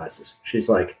writing classes, she's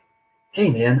like, hey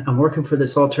man, I'm working for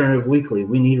this alternative weekly.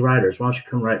 We need writers. Why don't you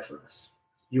come write for us?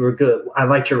 You were good. I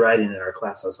liked your writing in our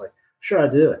class. I was like, sure,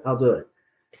 I'll do it.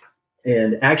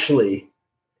 And actually,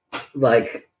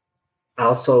 like, I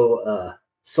also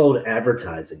sold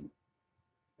advertising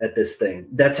at this thing.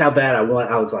 That's how bad I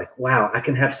was like, wow, I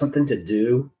can have something to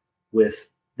do with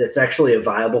that's actually a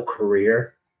viable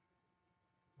career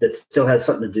that still has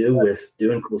something to do with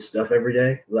doing cool stuff every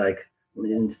day. Like,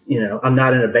 you know, I'm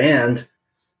not in a band,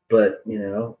 but, you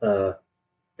know,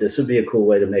 this would be a cool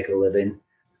way to make a living.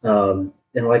 And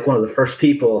like one of the first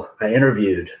people I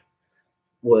interviewed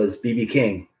was BB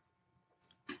King.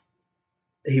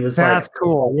 He was That's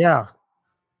cool. Yeah.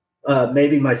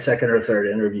 Maybe my second or third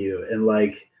interview. And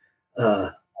like,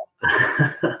 I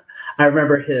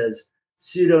remember his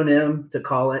pseudonym to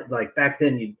call it. Like back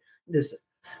then,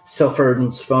 cell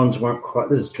phones weren't quite,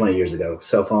 this is 20 years ago.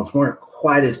 Cell phones weren't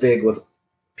quite as big with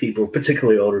people,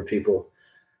 particularly older people.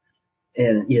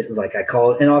 And like I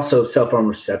call it, and also cell phone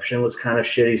reception was kind of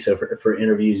shitty. So for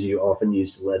interviews, you often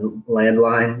used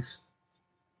landlines.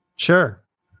 Sure.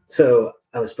 So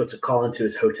I was supposed to call into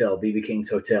his hotel, BB King's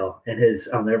hotel, and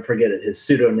I'll never forget it. His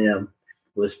pseudonym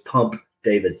was Pump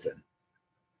Davidson.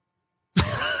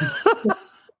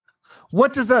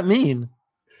 What does that mean?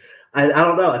 I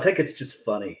don't know. I think it's just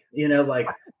funny, like,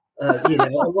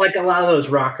 like a lot of those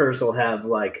rockers will have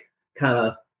like kind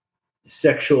of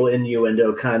sexual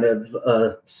innuendo kind of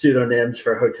pseudonyms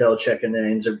for hotel check-in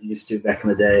names, or used to back in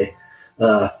the day.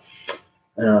 So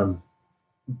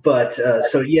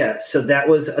that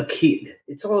was a key.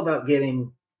 It's all about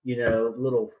getting,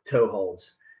 little toe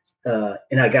holes.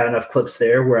 And I got enough clips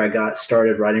there where I got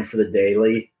started writing for the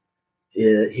Daily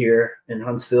here in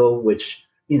Huntsville, which,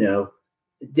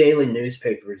 daily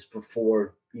newspapers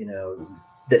before,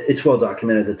 it's well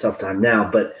documented the tough time now,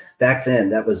 but back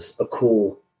then that was a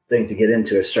cool thing to get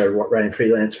into. I started writing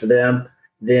freelance for them.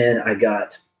 Then I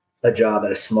got a job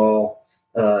at a small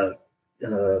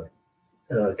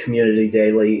community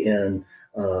daily in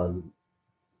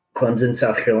Clemson,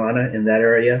 South Carolina, in that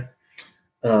area.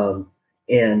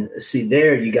 And see,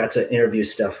 there you got to interview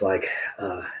stuff like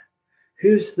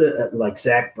who's the like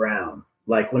Zach Brown,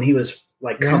 like when he was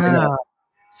like coming up.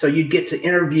 So you'd get to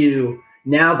interview.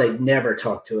 Now they never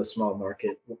talk to a small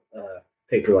market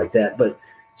paper like that, but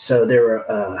so there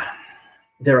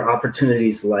are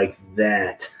opportunities like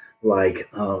that, like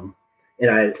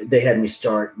they had me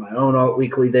start my own alt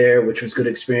weekly there, which was good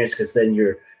experience because then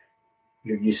you're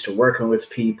used to working with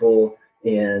people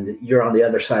and you're on the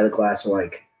other side of the glass.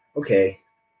 Like, okay,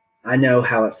 I know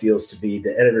how it feels to be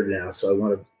the editor now, so I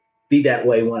want to be that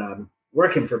way when I'm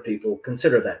working for people.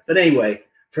 Consider that. But anyway,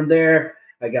 from there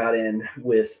I got in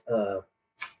with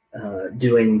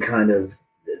doing kind of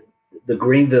the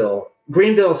Greenville,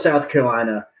 South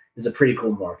Carolina is a pretty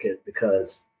cool market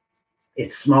because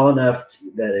it's small enough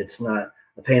that it's not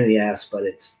a pain in the ass, but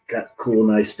it's got cool,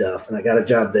 nice stuff. And I got a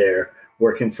job there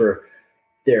working for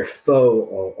their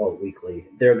faux alt weekly.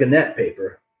 They're a Gannett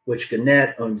paper, which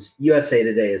Gannett owns. USA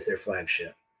Today is their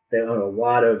flagship. They own a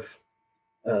lot of.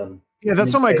 Yeah,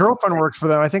 that's what my girlfriend works for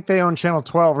them. I think they own Channel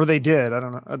 12, or they did. I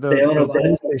don't know. They own a lot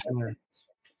of station there.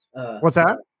 What's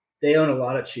that? They own a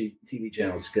lot of TV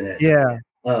channels, Gannett. Yeah.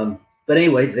 But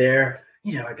anyway, there,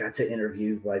 I got to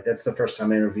interview, like, that's the first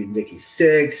time I interviewed Nikki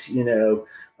Sixx,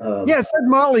 yeah, it said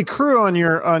Motley Crue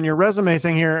on your resume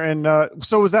thing here. And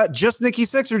so was that just Nikki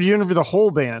Sixx, or did you interview the whole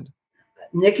band?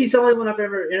 Nikki's the only one I've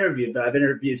ever interviewed, but I've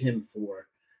interviewed him for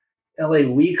LA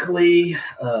Weekly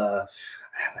a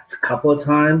couple of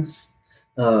times.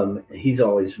 He's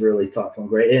always really thoughtful and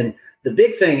great. And the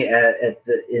big thing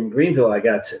in Greenville, I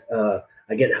got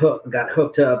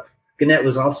hooked up. Gannett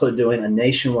was also doing a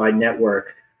nationwide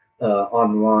network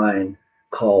online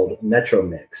called Metro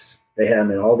Mix. They had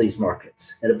them in all these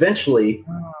markets, and eventually,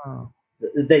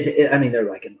 they're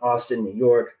like in Austin, New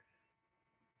York.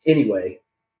 Anyway,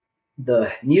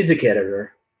 the music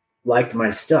editor liked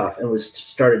my stuff and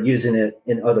started using it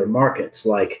in other markets,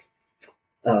 like,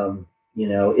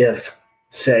 if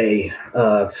say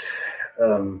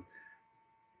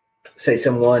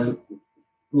someone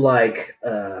like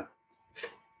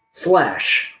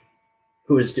Slash,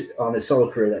 who was on his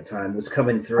solo career at that time, was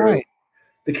coming through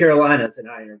the Carolinas, and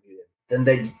I interviewed him. Then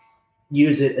they'd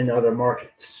use it in other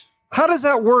markets. How does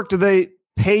that work? Do they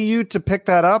pay you to pick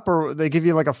that up, or they give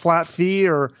you like a flat fee,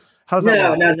 or how's that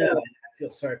work? No. I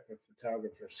feel sorry for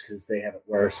photographers because they have it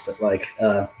worse. But like,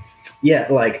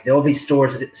 like there'll be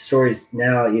stories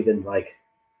now, even like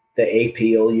the AP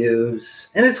will use,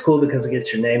 and it's cool because it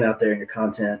gets your name out there and your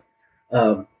content.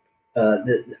 I'll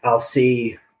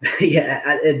see,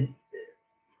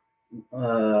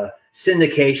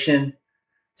 syndication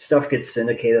stuff gets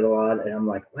syndicated a lot, and I'm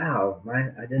like, wow,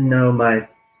 I didn't know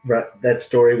that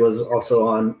story was also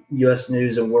on U.S.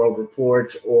 News and World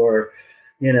Report, or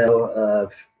in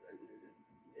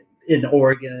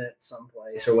Oregon at some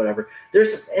place or whatever.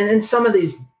 And some of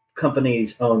these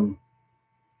companies own,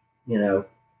 a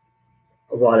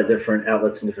lot of different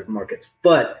outlets in different markets.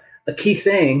 But a key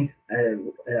thing,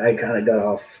 I kind of got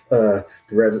off the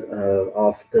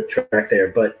track there,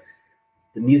 but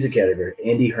the music editor,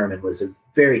 Andy Herman, was a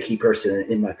very key person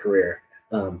in my career.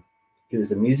 He was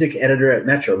the music editor at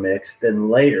Metro Mix. Then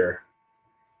later,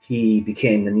 he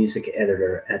became the music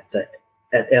editor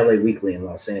at LA Weekly in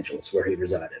Los Angeles, where he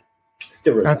resided.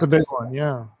 Still resides. That's a big one,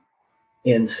 yeah.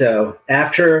 And so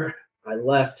after I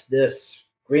left this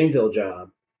Greenville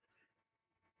job,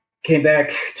 came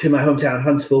back to my hometown,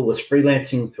 Huntsville, was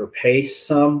freelancing for Pace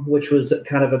some, which was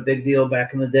kind of a big deal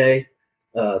back in the day.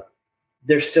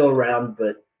 They're still around,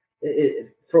 but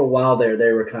for a while there,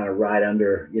 they were kind of right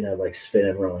under, like Spin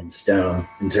and Rolling Stone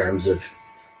in terms of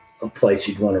a place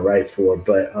you'd want to write for.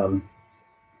 But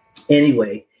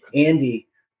anyway, Andy,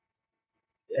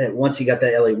 once he got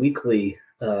that LA Weekly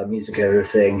music editor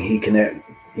thing, he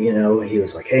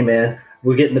was like, hey, man,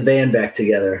 we're getting the band back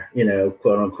together,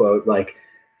 quote unquote, like,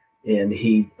 and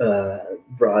he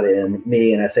brought in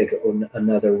me and I think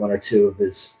another one or two of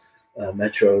his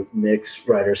Metro Mix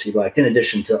writers he liked, in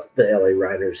addition to the LA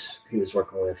writers he was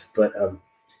working with. But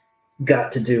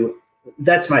got to do,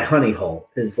 that's my honey hole,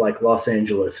 is like Los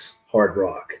Angeles hard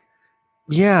rock.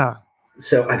 Yeah.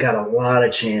 So I got a lot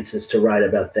of chances to write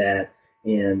about that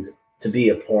and to be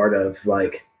a part of,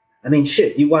 like, I mean,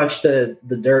 shit, you watch the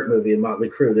Dirt movie in Motley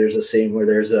Crue, there's a scene where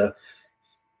there's a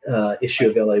issue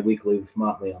of LA Weekly with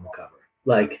Motley on the cover.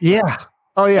 Like, yeah.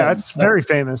 Oh yeah. It's very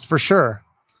famous for sure.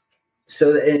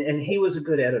 So, and he was a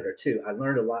good editor too. I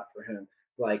learned a lot from him.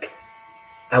 Like,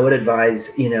 I would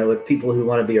advise, if people who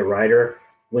want to be a writer,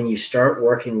 when you start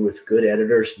working with good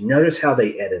editors, notice how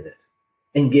they edit it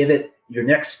and give it your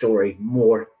next story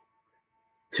more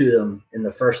to them in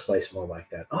the first place, more like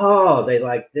that. Oh, they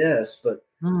like this, but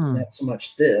not so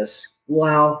much this.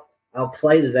 Well, I'll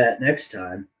play to that next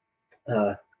time.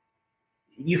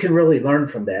 You can really learn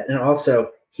from that. And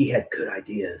also, he had good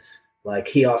ideas. Like,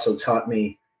 he also taught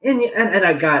me, and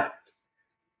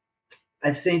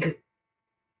I think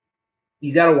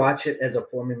you got to watch it as a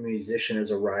former musician,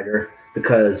 as a writer,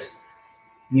 because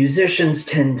musicians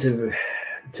tend to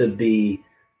be,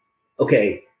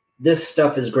 okay, this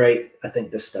stuff is great, I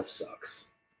think this stuff sucks.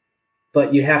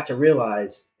 But you have to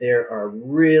realize there are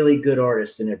really good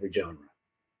artists in every genre.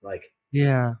 Like,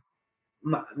 yeah.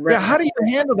 How do you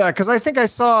handle that? Because I think I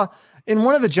saw in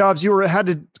one of the jobs you had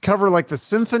to cover like the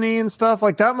symphony and stuff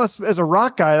like that. Must, as a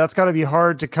rock guy, that's got to be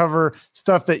hard to cover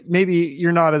stuff that maybe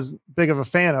you're not as big of a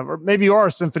fan of, or maybe you are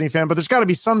a symphony fan, but there's got to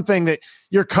be something that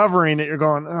you're covering that you're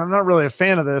going, I'm not really a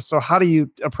fan of this. So how do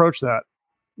you approach that?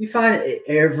 You find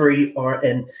every art,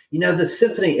 and the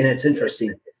symphony, and it's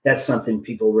interesting. That's something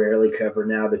people rarely cover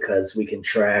now because we can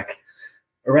track.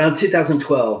 Around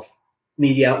 2012,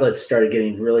 media outlets started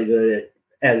getting really good at,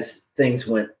 as things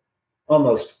went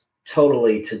almost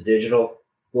totally to digital.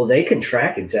 Well, they can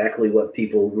track exactly what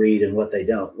people read and what they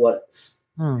don't.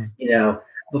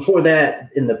 Before that,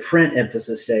 in the print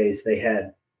emphasis days, they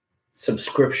had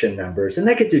subscription numbers and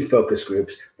they could do focus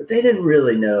groups, but they didn't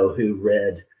really know who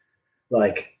read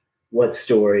like what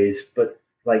stories. But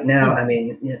like now, I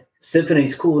mean,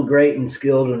 symphony's cool and great and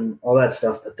skilled and all that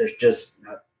stuff, but there's just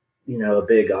not, a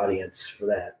big audience for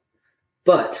that.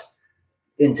 But,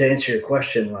 and to answer your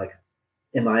question, like,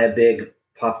 am I a big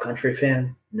pop country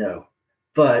fan? No.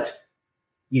 But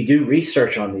you do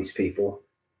research on these people.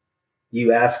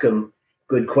 You ask them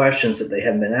good questions that they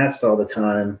haven't been asked all the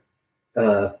time.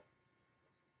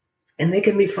 And they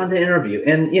can be fun to interview.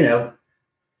 And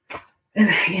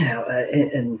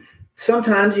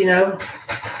sometimes,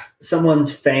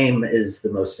 someone's fame is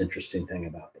the most interesting thing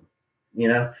about them.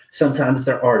 Sometimes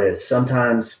they're artists.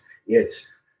 Sometimes it's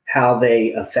how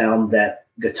they found that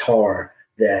guitar,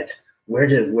 that where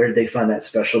did they find that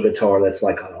special guitar that's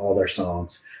like on all their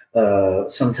songs.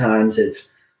 Sometimes it's,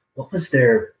 what was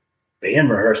their band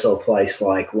rehearsal place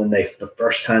like when the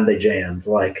first time they jammed?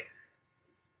 Like,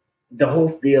 the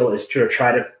whole deal is to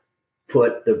try to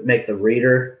make the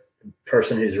reader, the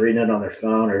person who's reading it on their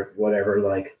phone or whatever,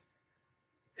 like,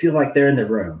 feel like they're in the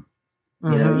room.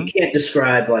 You can't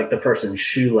describe like the person's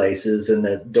shoelaces and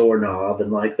the doorknob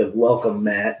and like the welcome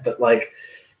mat, but like,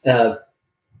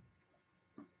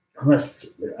 unless,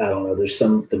 I don't know, there's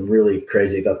something really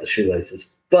crazy about the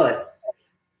shoelaces, but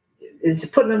it's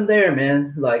putting them there,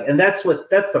 man. Like, and that's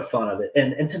the fun of it.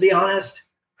 And to be honest,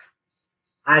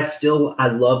 I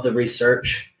love the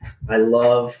research. I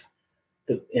love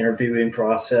the interviewing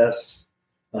process.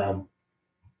 20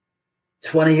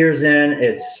 years in,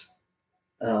 it's,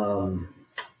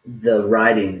 the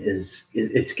writing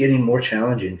it's getting more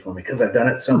challenging for me because I've done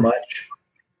it so much.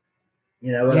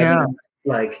 What I mean?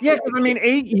 Like, because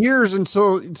 8 years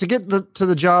until to get to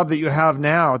the job that you have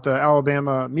now at the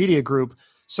Alabama Media Group.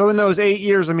 So in those 8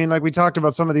 years, like we talked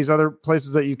about some of these other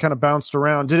places that you kind of bounced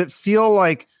around, did it feel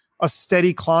like a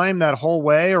steady climb that whole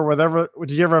way, or whatever?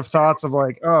 Did you ever have thoughts of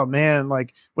like, oh man,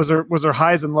 like was there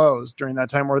highs and lows during that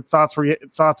time, where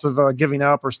thoughts of giving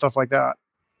up or stuff like that?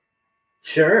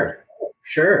 Sure.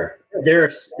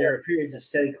 There are periods of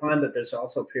steady climb, but there's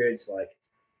also periods like,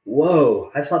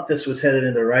 whoa, I thought this was headed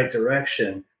in the right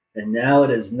direction, and now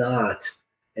it is not.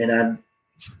 And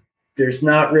there's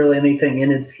not really anything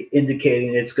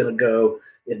indicating it's going to go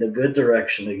in the good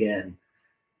direction again.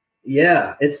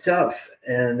 Yeah, it's tough.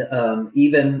 And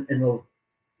even in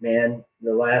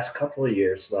the last couple of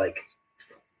years, like,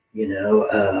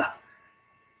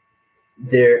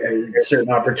 there are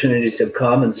certain opportunities have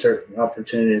come and certain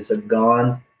opportunities have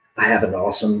gone. I have an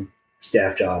awesome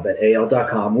staff job at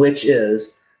AL.com, which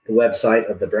is the website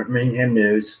of the Birmingham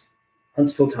News,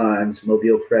 Huntsville Times,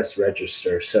 Mobile Press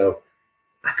Register. So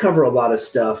I cover a lot of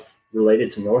stuff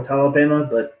related to North Alabama,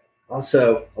 but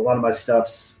also a lot of my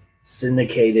stuff's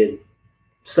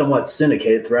somewhat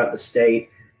syndicated throughout the state.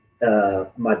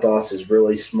 My boss is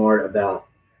really smart about,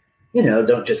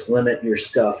 don't just limit your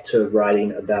stuff to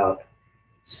writing about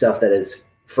stuff that is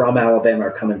from Alabama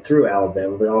or coming through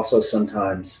Alabama, but also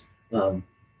sometimes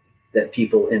that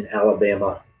people in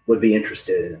Alabama would be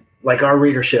interested in. Like our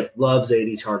readership loves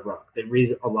 80s hard rock. They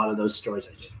read a lot of those stories,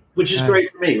 which is great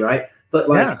for me, right? But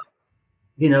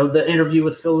the interview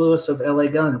with Phil Lewis of LA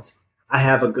Guns, I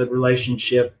have a good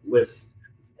relationship with,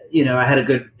 I had a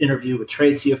good interview with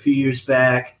Tracy a few years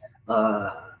back,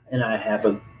 and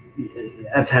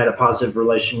I've had a positive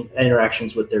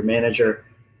interactions with their manager.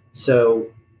 So,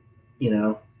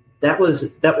 that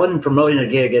wasn't promoting a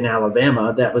gig in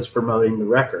Alabama. That was promoting the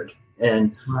record.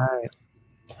 And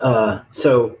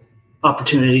so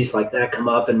opportunities like that come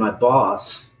up, and my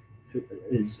boss,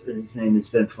 his name is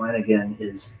Ben Flanagan,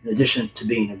 is, in addition to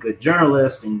being a good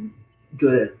journalist and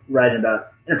good at writing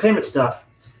about entertainment stuff,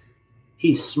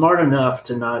 he's smart enough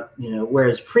to not,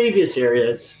 whereas previous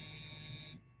areas,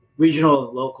 regional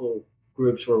and local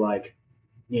groups were like,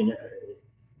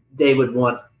 they would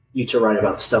want you to write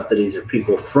about stuff that either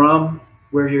people from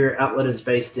where your outlet is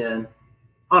based in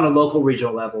on a local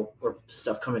regional level, or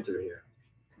stuff coming through here.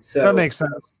 So that makes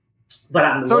sense. But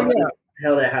I'm lucky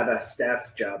hell to have a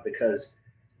staff job because,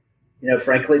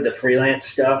 frankly, the freelance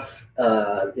stuff,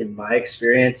 in my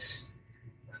experience,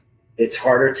 it's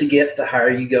harder to get the higher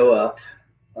you go up.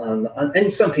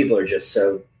 And some people are just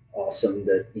so awesome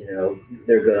that,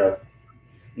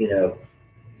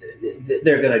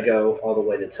 they're gonna go all the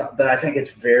way to the top. But I think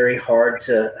it's very hard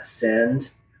to ascend.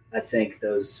 I think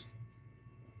those,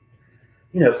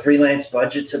 freelance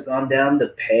budgets have gone down. The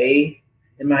pay,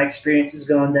 in my experience, has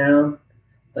gone down,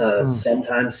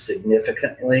 sometimes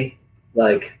significantly.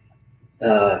 But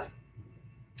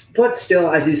still,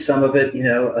 I do some of it.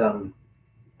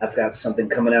 I've got something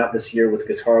coming out this year with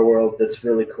Guitar World that's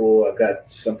really cool. I've got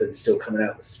something still coming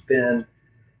out with Spin.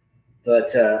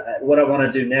 But what I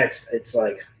want to do next, it's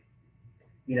like,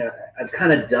 I've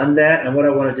kind of done that. And what I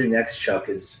want to do next, Chuck,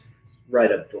 is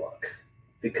write a book.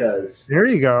 Because there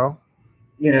you go.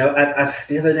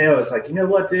 The other day I was like, you know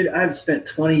what, dude? I've spent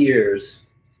 20 years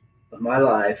of my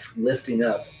life lifting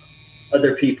up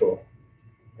other people.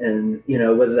 And,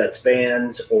 whether that's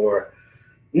bands or,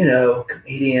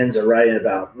 comedians, or writing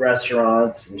about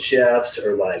restaurants and chefs,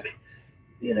 or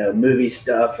movie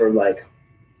stuff, or but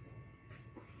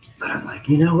I'm like,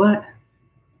 you know what?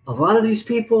 A lot of these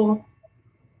people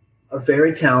are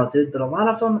very talented, but a lot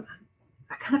of them,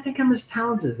 I kind of think I'm as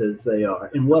talented as they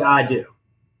are in what I do.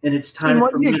 And it's time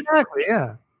for me. Exactly,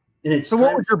 yeah. And it's so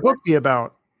what would your book be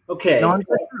about? Okay.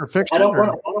 Non-fiction or fiction? I don't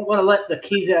want to let the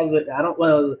keys out of it. I don't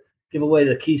want to give away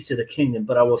the keys to the kingdom,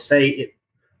 but I will say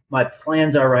my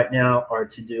plans are right now are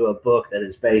to do a book that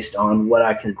is based on what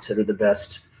I consider the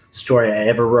best story I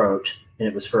ever wrote. And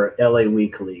it was for LA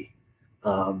Weekly.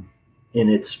 And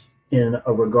it's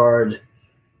regarding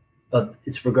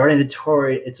the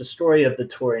touring. It's a story of the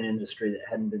touring industry that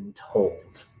hadn't been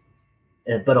told,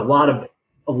 but a lot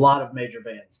of major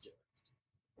bands do.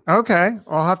 Okay,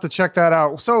 I'll have to check that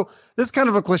out. So this is kind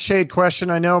of a cliched question,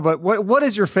 I know, but what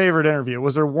is your favorite interview?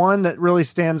 Was there one that really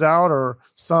stands out, or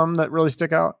some that really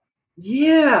stick out?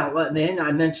 Yeah, well, man,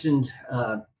 I mentioned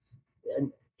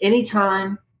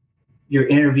anytime you're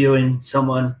interviewing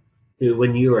someone who,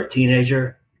 when you were a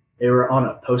teenager, they were on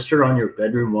a poster on your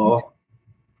bedroom wall.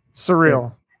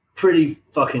 Surreal. Pretty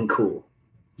fucking cool.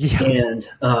 Yeah. And,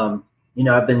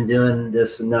 I've been doing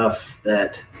this enough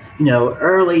that,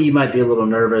 early you might be a little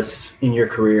nervous in your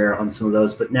career on some of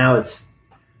those, but now it's,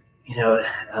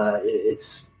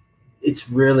 it's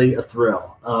really a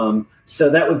thrill. So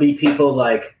that would be people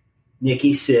like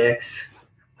Nikki Sixx,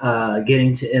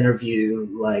 getting to interview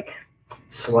like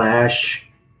Slash,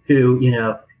 who,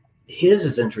 his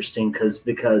is interesting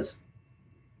because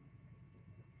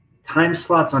time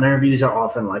slots on interviews are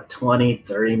often like 20,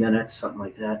 30 minutes, something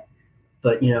like that.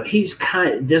 But,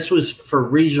 this was for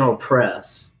regional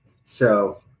press.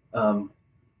 So,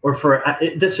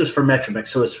 this was for Metromix.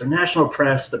 So it's for national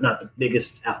press, but not the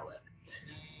biggest outlet.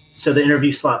 So the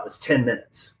interview slot was 10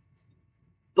 minutes.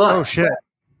 But, oh, shit.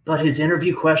 But his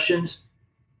interview questions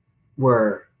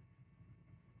were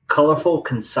colorful,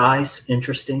 concise,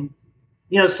 interesting.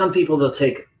 Some people, they'll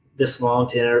take this long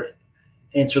to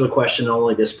answer the question,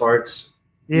 only this part's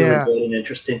really good and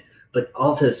interesting. But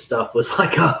all of his stuff was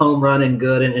like a home run and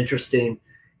good and interesting.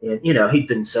 And, he'd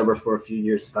been sober for a few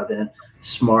years by then.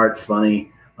 Smart,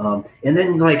 funny. And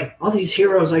then, like, all these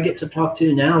heroes I get to talk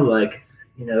to now, like,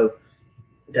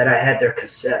 that I had their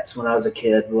cassettes when I was a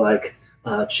kid, like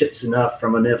Chip Z'Nuff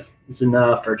from Enough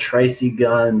Z'Nuff, or Tracy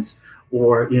Guns,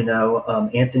 or,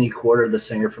 Anthony Quarter, the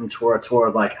singer from Tora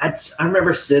Tora. Like, I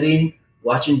remember sitting,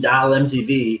 watching Dial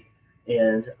MTV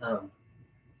and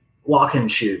Walking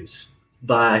Shoes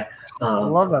by I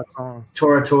love that song.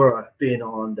 Tora Tora being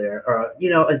on there, or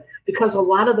because a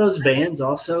lot of those bands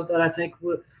also that I think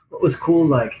what was cool,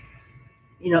 like,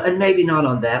 and maybe not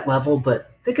on that level,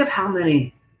 but think of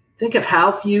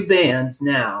how few bands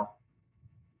now.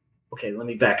 Okay, let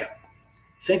me back up.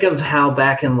 Think of how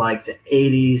back in like the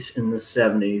 80s and the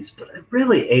 70s, but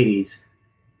really 80s,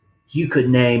 you could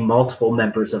name multiple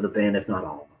members of the band, if not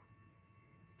all of them.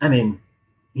 I mean,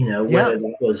 whether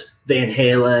that was Van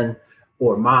Halen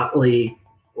or Motley,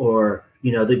 or,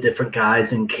 the different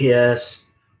guys in Kiss,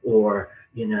 or,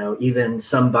 even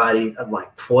somebody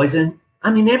like Poison. I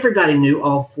mean, everybody knew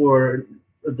all four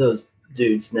of those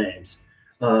dudes' names.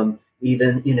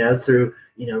 Even, through,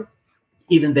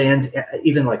 even bands,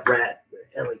 even like Rat,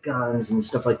 LA Guns and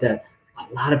stuff like that.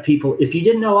 A lot of people, if you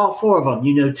didn't know all four of them,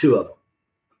 you know two of them.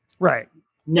 Right.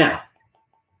 Now,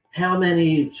 how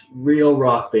many real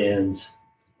rock bands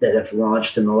that have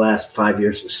launched in the last 5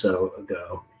 years or so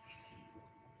ago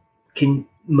can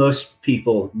most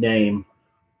people name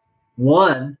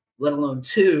one, let alone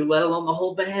two, let alone the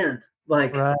whole band?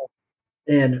 Like, right.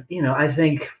 And, I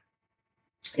think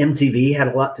MTV had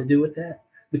a lot to do with that,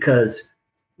 because,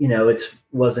 it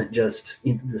wasn't just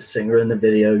the singer in the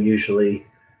video usually,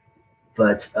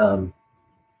 but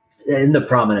in the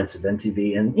prominence of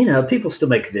MTV. And, people still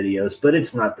make videos, but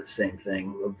it's not the same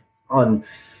thing on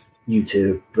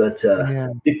YouTube. But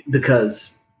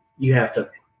because you have to,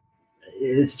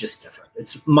 it's just different.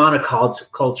 It's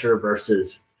monoculture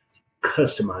versus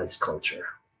customized culture.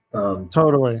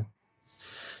 Totally.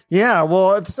 Yeah,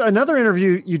 well, it's another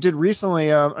interview you did recently.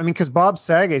 Because Bob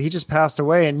Saget, he just passed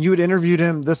away, and you had interviewed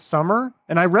him this summer,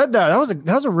 and I read that. That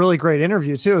was a really great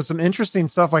interview too. Some interesting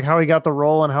stuff, like how he got the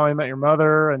role and how he met your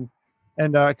mother, and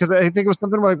because I think it was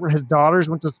something like his daughters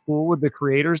went to school with the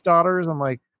creator's daughters. I'm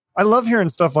like, I love hearing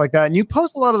stuff like that, and you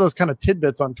post a lot of those kind of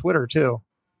tidbits on Twitter too.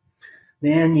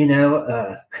 Man, he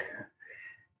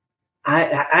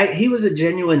was a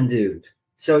genuine dude.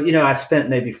 So, I spent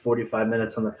maybe 45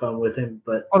 minutes on the phone with him,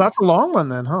 but that's a long one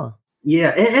then, huh?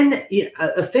 Yeah. And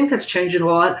I think that's changing a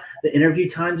lot. The interview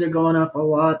times are going up a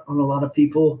lot on a lot of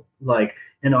people,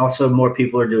 and also more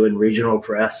people are doing regional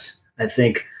press. I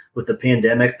think with the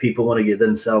pandemic, people want to give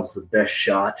themselves the best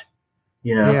shot,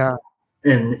 Yeah.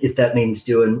 And if that means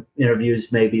doing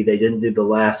interviews, maybe they didn't do the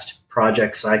last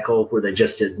project cycle where they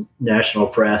just did national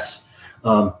press.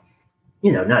 Not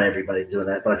everybody's doing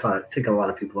that, but I think a lot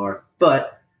of people are.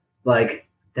 But like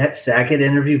that Saget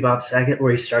interview, Bob Saget,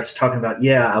 where he starts talking about,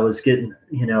 I was getting,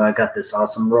 I got this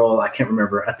awesome role. I can't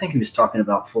remember. I think he was talking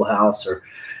about Full House, or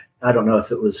I don't know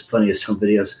if it was Funniest Home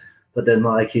Videos. But then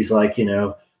he's like,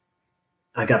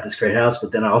 I got this great house,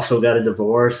 but then I also got a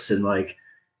divorce. And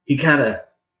he kind of,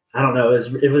 I don't know,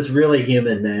 it was really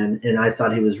human, man. And I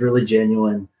thought he was really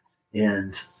genuine.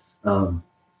 And, and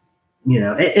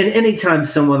anytime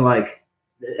someone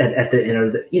at the end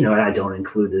of the, I don't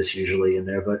include this usually in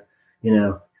there, but,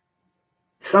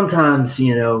 sometimes,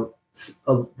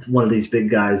 one of these big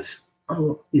guys, at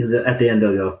the end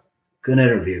they'll go, good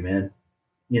interview, man.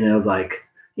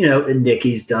 And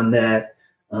Nikki's done that.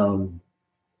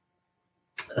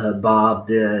 Bob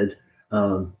did.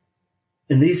 And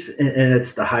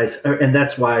it's the highest, and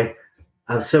that's why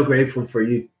I was so grateful for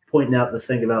you pointing out the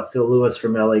thing about Phil Lewis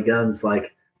from LA Guns.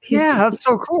 That's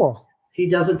so cool. He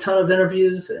does a ton of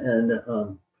interviews,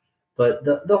 and but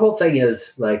the whole thing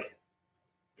is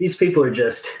these people are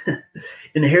just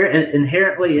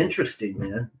inherently interesting,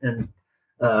 man. And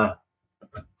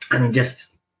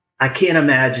I can't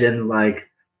imagine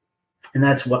and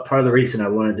that's what part of the reason I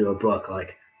want to do a book.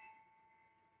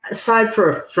 Aside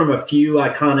from a few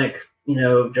iconic,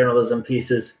 journalism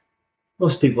pieces,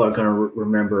 most people are going to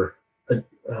remember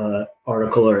a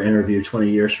article or interview 20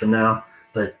 years from now,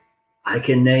 but I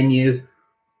can name you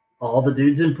all the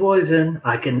dudes in Poison.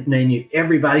 I can name you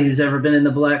everybody who's ever been in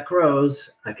the Black Crowes.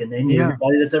 I can name you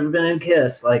everybody that's ever been in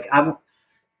Kiss. Like,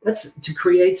 that's to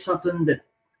create something that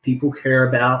people care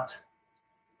about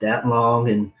that long,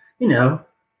 and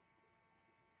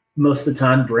most of the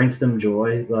time brings them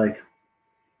joy. Like,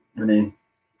 I mean,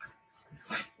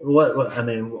 what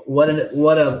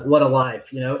a life.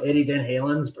 Eddie Van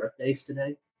Halen's birthday's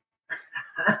today.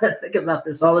 I think about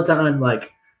this all the time.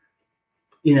 Like,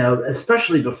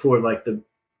 especially before like the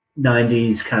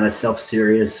 90s kind of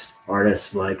self-serious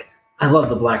artists. Like, I love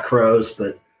the Black Crowes,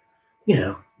 but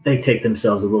they take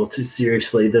themselves a little too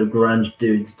seriously. The grunge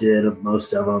dudes did,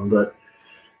 most of them, but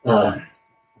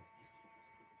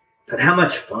how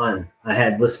much fun I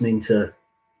had listening to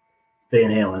Van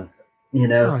Halen, in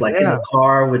the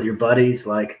car with your buddies.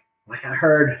 Like I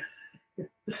heard,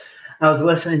 I was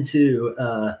listening to,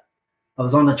 I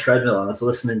was on the treadmill. I was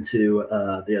listening to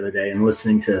the other day and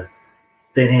listening to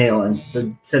Van Halen,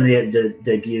 the 78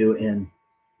 debut, and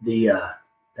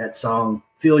that song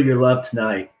 "Feel Your Love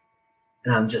Tonight,"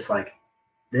 and I'm just like,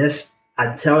 this.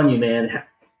 I'm telling you, man,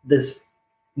 this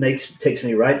takes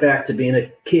me right back to being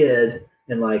a kid,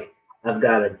 and like I've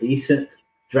got a decent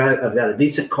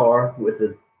car with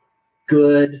a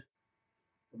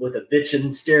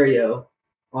bitchin' stereo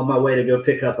on my way to go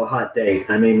pick up a hot date.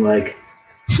 I mean, like.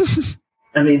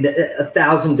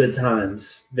 1,000 good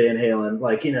times, Van Halen.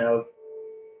 Like,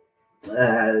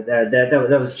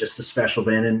 that was just a special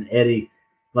band. And Eddie,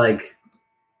 like,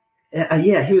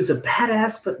 he was a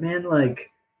badass, but man,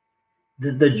 like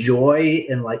the joy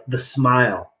and like the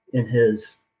smile in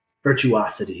his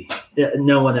virtuosity.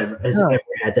 No one ever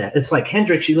had that. It's like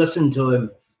Hendrix. You listen to him,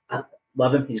 I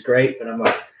love him. He's great, but I'm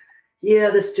like, yeah,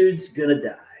 this dude's gonna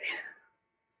die.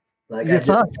 Like,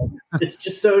 it's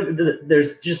just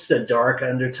there's just a dark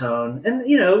undertone, and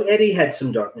Eddie had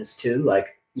some darkness too. Like,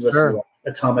 you listen to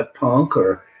Atomic Punk,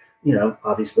 or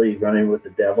obviously Running with the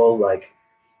Devil. Like,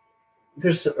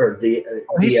 he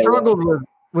struggled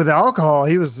with alcohol.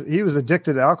 He was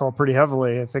addicted to alcohol pretty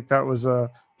heavily. I think that was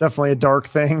definitely a dark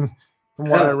thing from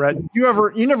what I read. You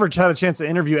never had a chance to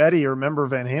interview Eddie or remember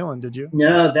Van Halen, did you?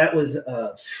 No, that was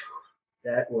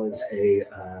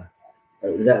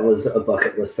a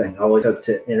bucket list thing. I always hope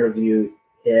to interview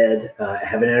Ed. I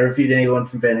haven't interviewed anyone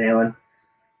from Van Halen.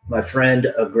 My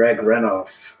friend Greg Renoff,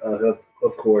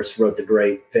 of course, wrote the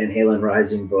great Van Halen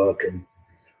Rising book. And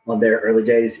on their early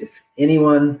days, if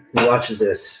anyone who watches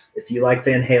this, if you like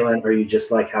Van Halen or you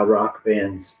just like how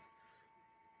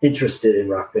interested in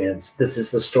rock bands, this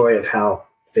is the story of how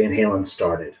Van Halen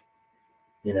started.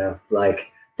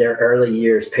 Like their early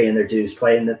years, paying their dues,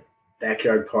 playing the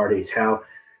backyard parties, how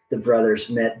the brothers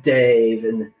met Dave,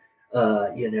 and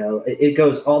it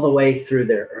goes all the way through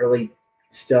their early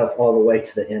stuff, all the way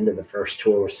to the end of the first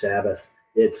tour with Sabbath.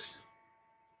 It's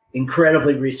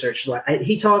incredibly researched.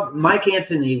 Mike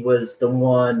Anthony was the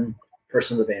one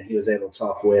person in the band he was able to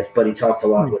talk with, but he talked a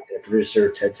lot with the producer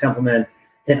Ted Templeman,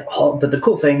 but the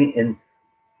cool thing, and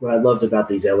what I loved about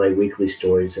these LA Weekly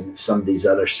stories and some of these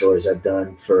other stories I've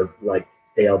done for like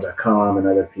AL.com and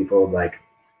other people, like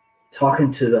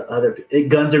talking to the other.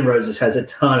 Guns N' Roses has a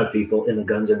ton of people in the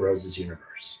Guns N' Roses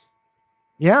universe.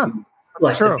 Yeah,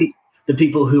 like true. The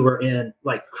people who were in,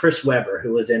 like Chris Webber,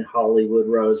 who was in Hollywood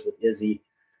Rose with Izzy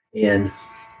and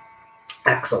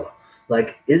Axl.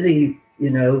 Like Izzy,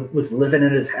 was living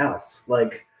in his house.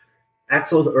 Like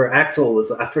Axl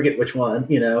was, I forget which one.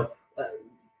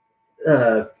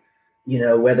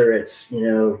 Whether it's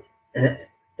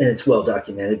and it's well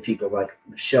documented, people like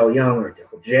Michelle Young or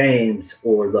Dale James,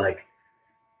 or like,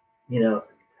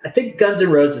 I think Guns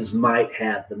N' Roses might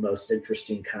have the most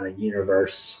interesting kind of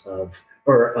universe of,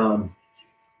 or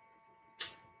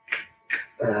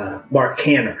Mark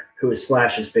Canner, who was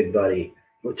Slash's big buddy,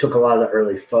 who took a lot of the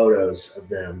early photos of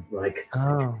them, like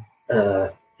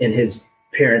in his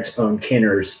parents owned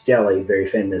Kenner's Deli, very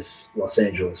famous Los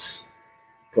Angeles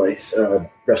place,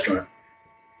 restaurant.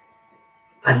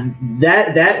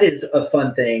 That is a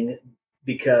fun thing,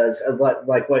 because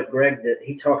like what Greg did,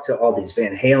 he talked to all these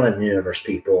Van Halen universe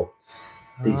people,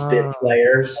 these bit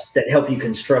players that help you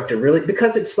construct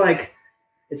because it's like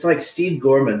Steve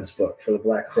Gorman's book for the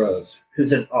Black Crowes,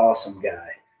 who's an awesome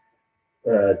guy,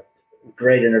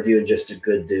 great interview and just a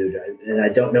good dude. And I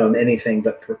don't know him anything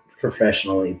but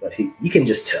professionally, but you can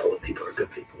just tell when people are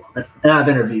good people. And I've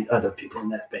interviewed other people in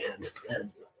that band,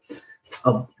 and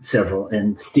several,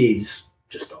 and Steve's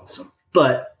just awesome.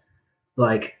 But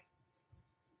like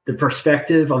the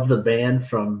perspective of the band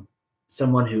from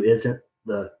someone who isn't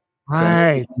the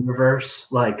right universe,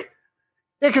 like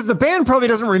Yeah, because the band probably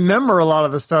doesn't remember a lot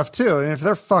of the stuff too. And if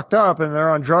they're fucked up and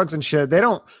they're on drugs and shit, they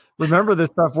don't remember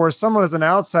this stuff. Whereas someone as an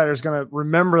outsider is going to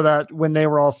remember that when they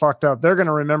were all fucked up. They're going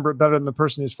to remember it better than the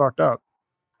person who's fucked up.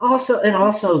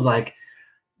 Also, like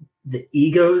the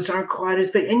egos aren't quite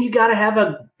as big, and you got to have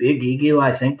a big ego,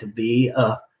 I think, to be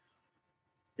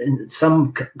in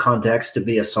some context, to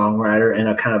be a songwriter and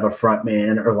a kind of a front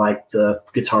man, or like the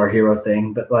Guitar Hero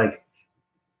thing. But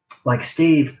like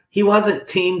Steve, he wasn't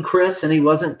Team Chris and he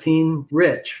wasn't Team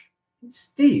Rich. He's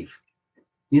Steve,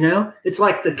 it's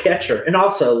like the catcher. And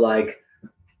also, like,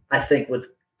 I think with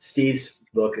Steve's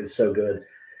book is so good,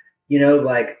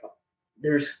 like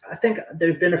I think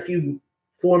there's been a few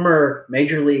former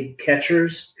major league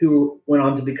catchers who went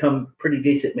on to become pretty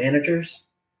decent managers.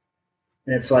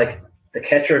 And it's like the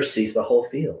catcher sees the whole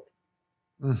field.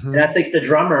 Mm-hmm. And I think the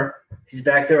drummer, he's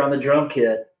back there on the drum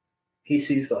kit. He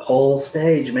sees the whole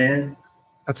stage, man.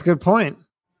 That's a good point.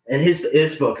 And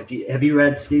his book, have you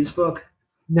read Steve's book?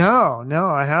 No,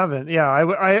 I haven't. Yeah,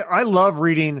 I love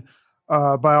reading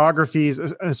biographies,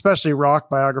 especially rock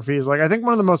biographies. Like, I think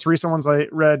one of the most recent ones I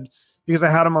read, because I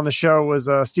had him on the show, was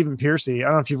Stephen Pearcy. I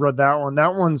don't know if you've read that one.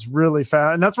 That one's really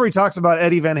fast. And that's where he talks about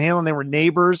Eddie Van Halen. They were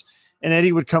neighbors, and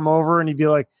Eddie would come over and he'd be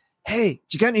like, "Hey,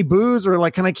 did you got any booze?" Or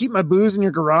like, "Can I keep my booze in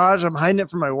your garage? I'm hiding it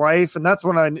from my wife." And that's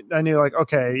when I knew, like,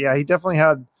 okay, yeah,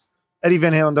 Eddie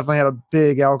Van Halen definitely had a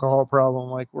big alcohol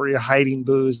problem, like where you're hiding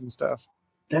booze and stuff.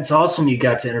 That's awesome. You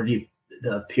got to interview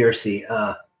Pearcy.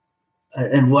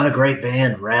 And what a great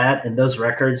band, Rat, and those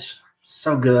records,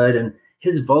 so good. And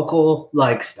his vocal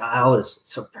style is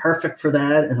so perfect for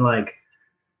that, and like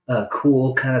a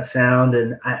cool kind of sound.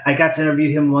 And I got to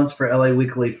interview him once for LA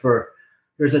Weekly.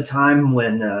 There's a time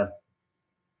when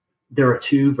there were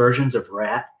two versions of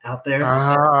Rat out there.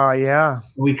 Yeah.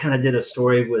 We kind of did a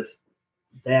story with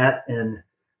that,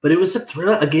 but it was a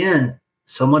thrill. Again,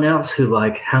 someone else who,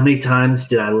 like, how many times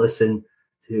did I listen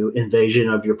to Invasion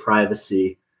of Your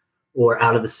Privacy or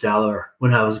Out of the Cellar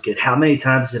when I was a kid? How many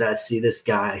times did I see this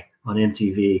guy on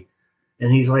MTV?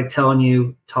 And he's like telling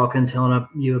you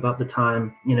about the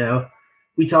time,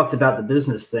 we talked about the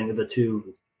business thing of the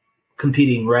two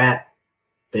competing Rat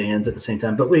bands at the same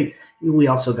time. But we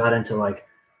also got into, like,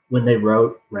 when they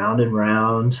wrote Round and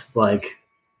Round, like,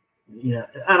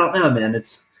 I don't know, man.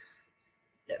 It's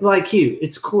like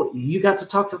it's cool. You got to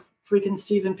talk to freaking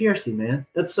Stephen Pearcy, man.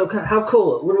 That's so how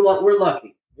cool. We're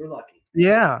lucky. We're lucky.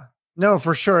 Yeah, no,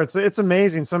 for sure. It's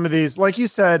amazing. Some of these, like you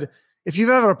said, if you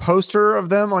have a poster of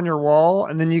them on your wall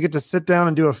and then you get to sit down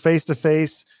and do a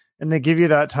face-to-face and they give you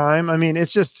that time, I mean,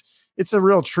 it's a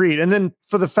real treat. And then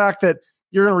for the fact that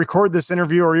you're going to record this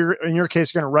interview, or in your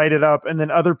case, you're going to write it up, and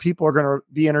then other people are going to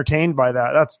be entertained by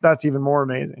that. That's even more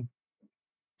amazing.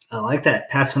 I like that,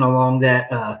 passing along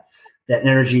that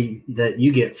energy that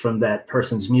you get from that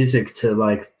person's music to,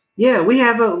 like, yeah, we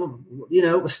have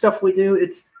stuff we do.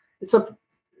 It's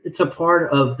a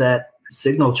part of that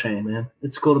signal chain, man.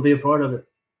 It's cool to be a part of it.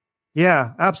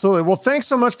 Yeah, absolutely. Well, thanks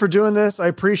so much for doing this. I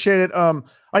appreciate it.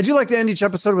 I do like to end each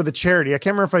episode with a charity. I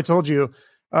can't remember if I told you.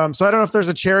 So I don't know if there's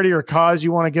a charity or cause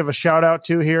you want to give a shout out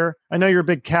to here. I know you're a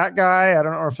big cat guy. I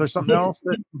don't know if there's something else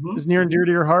that is near and dear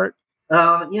to your heart.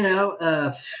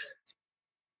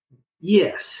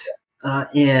 Yes.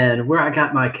 And where I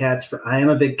got my cats from, I am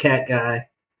a big cat guy.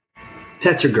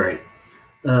 Pets are great.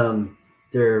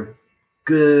 They're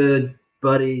good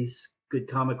buddies, good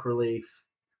comic relief.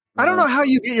 I don't know how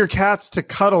you get your cats to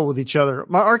cuddle with each other.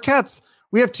 Our cats,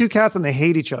 we have two cats and they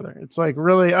hate each other. It's like,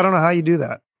 really, I don't know how you do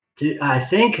that. I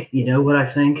think, what I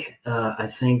think?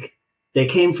 I think they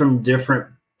came from different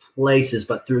places,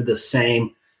 but through the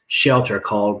same shelter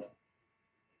called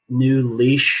New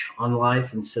Leash on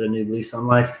Life instead of New Lease on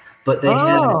Life. But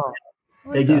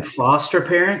they do foster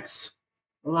parents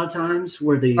a lot of times,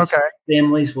 where these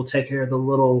families will take care of the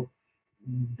little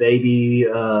baby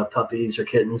puppies or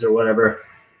kittens or whatever.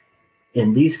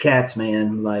 And these cats,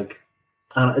 man, like,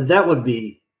 that would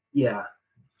be, yeah.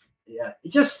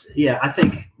 I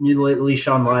think New Leash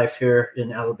on Life here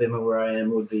in Alabama, where I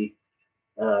am, would be,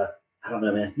 I don't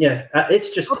know, man. Yeah,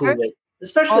 it's just cool,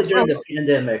 especially during the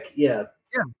pandemic. Yeah.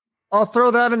 I'll throw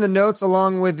that in the notes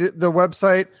along with the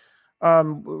website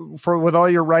with all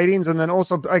your writings. And then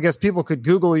also, I guess people could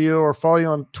Google you or follow you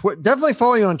on Twitter. Definitely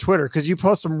follow you on Twitter, because you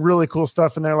post some really cool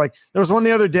stuff in there. Like, there was one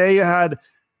the other day you had,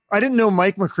 I didn't know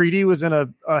Mike McCready was in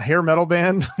a hair metal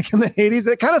band like in the 80s.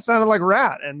 It kind of sounded like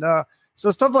Rat. And so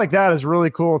stuff like that is really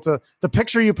cool. The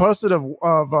picture you posted of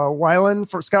Weiland,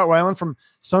 for Scott Weiland from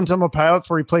Stone Temple Pilots,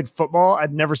 where he played football.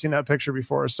 I'd never seen that picture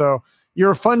before. So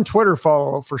you're a fun Twitter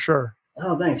follow for sure.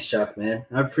 Oh, thanks, Chuck, man.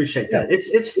 I appreciate that.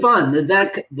 It's fun.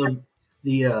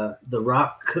 The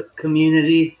rock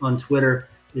community on Twitter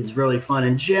is really fun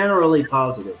and generally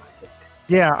positive, I think.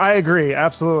 Yeah, I agree.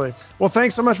 Absolutely. Well,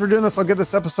 thanks so much for doing this. I'll get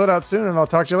this episode out soon, and I'll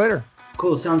talk to you later.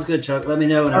 Cool. Sounds good, Chuck. Let me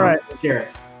know, and All I'll right. share it.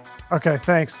 Okay,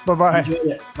 thanks. Bye-bye. Enjoy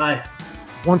it. Bye.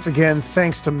 Once again,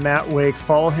 thanks to Matt Wake.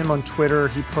 Follow him on Twitter.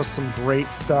 He posts some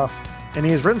great stuff, and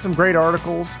he has written some great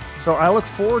articles. So I look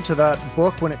forward to that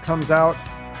book when it comes out.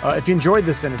 If you enjoyed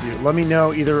this interview, let me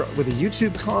know either with a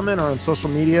YouTube comment or on social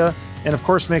media. And of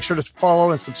course, make sure to follow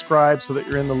and subscribe so that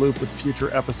you're in the loop with future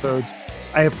episodes.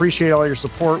 I appreciate all your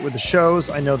support with the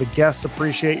shows. I know the guests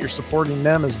appreciate your supporting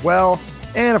them as well.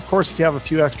 And of course, if you have a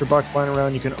few extra bucks lying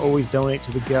around, you can always donate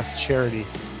to the guest charity.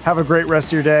 Have a great rest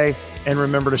of your day, and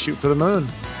remember to shoot for the moon.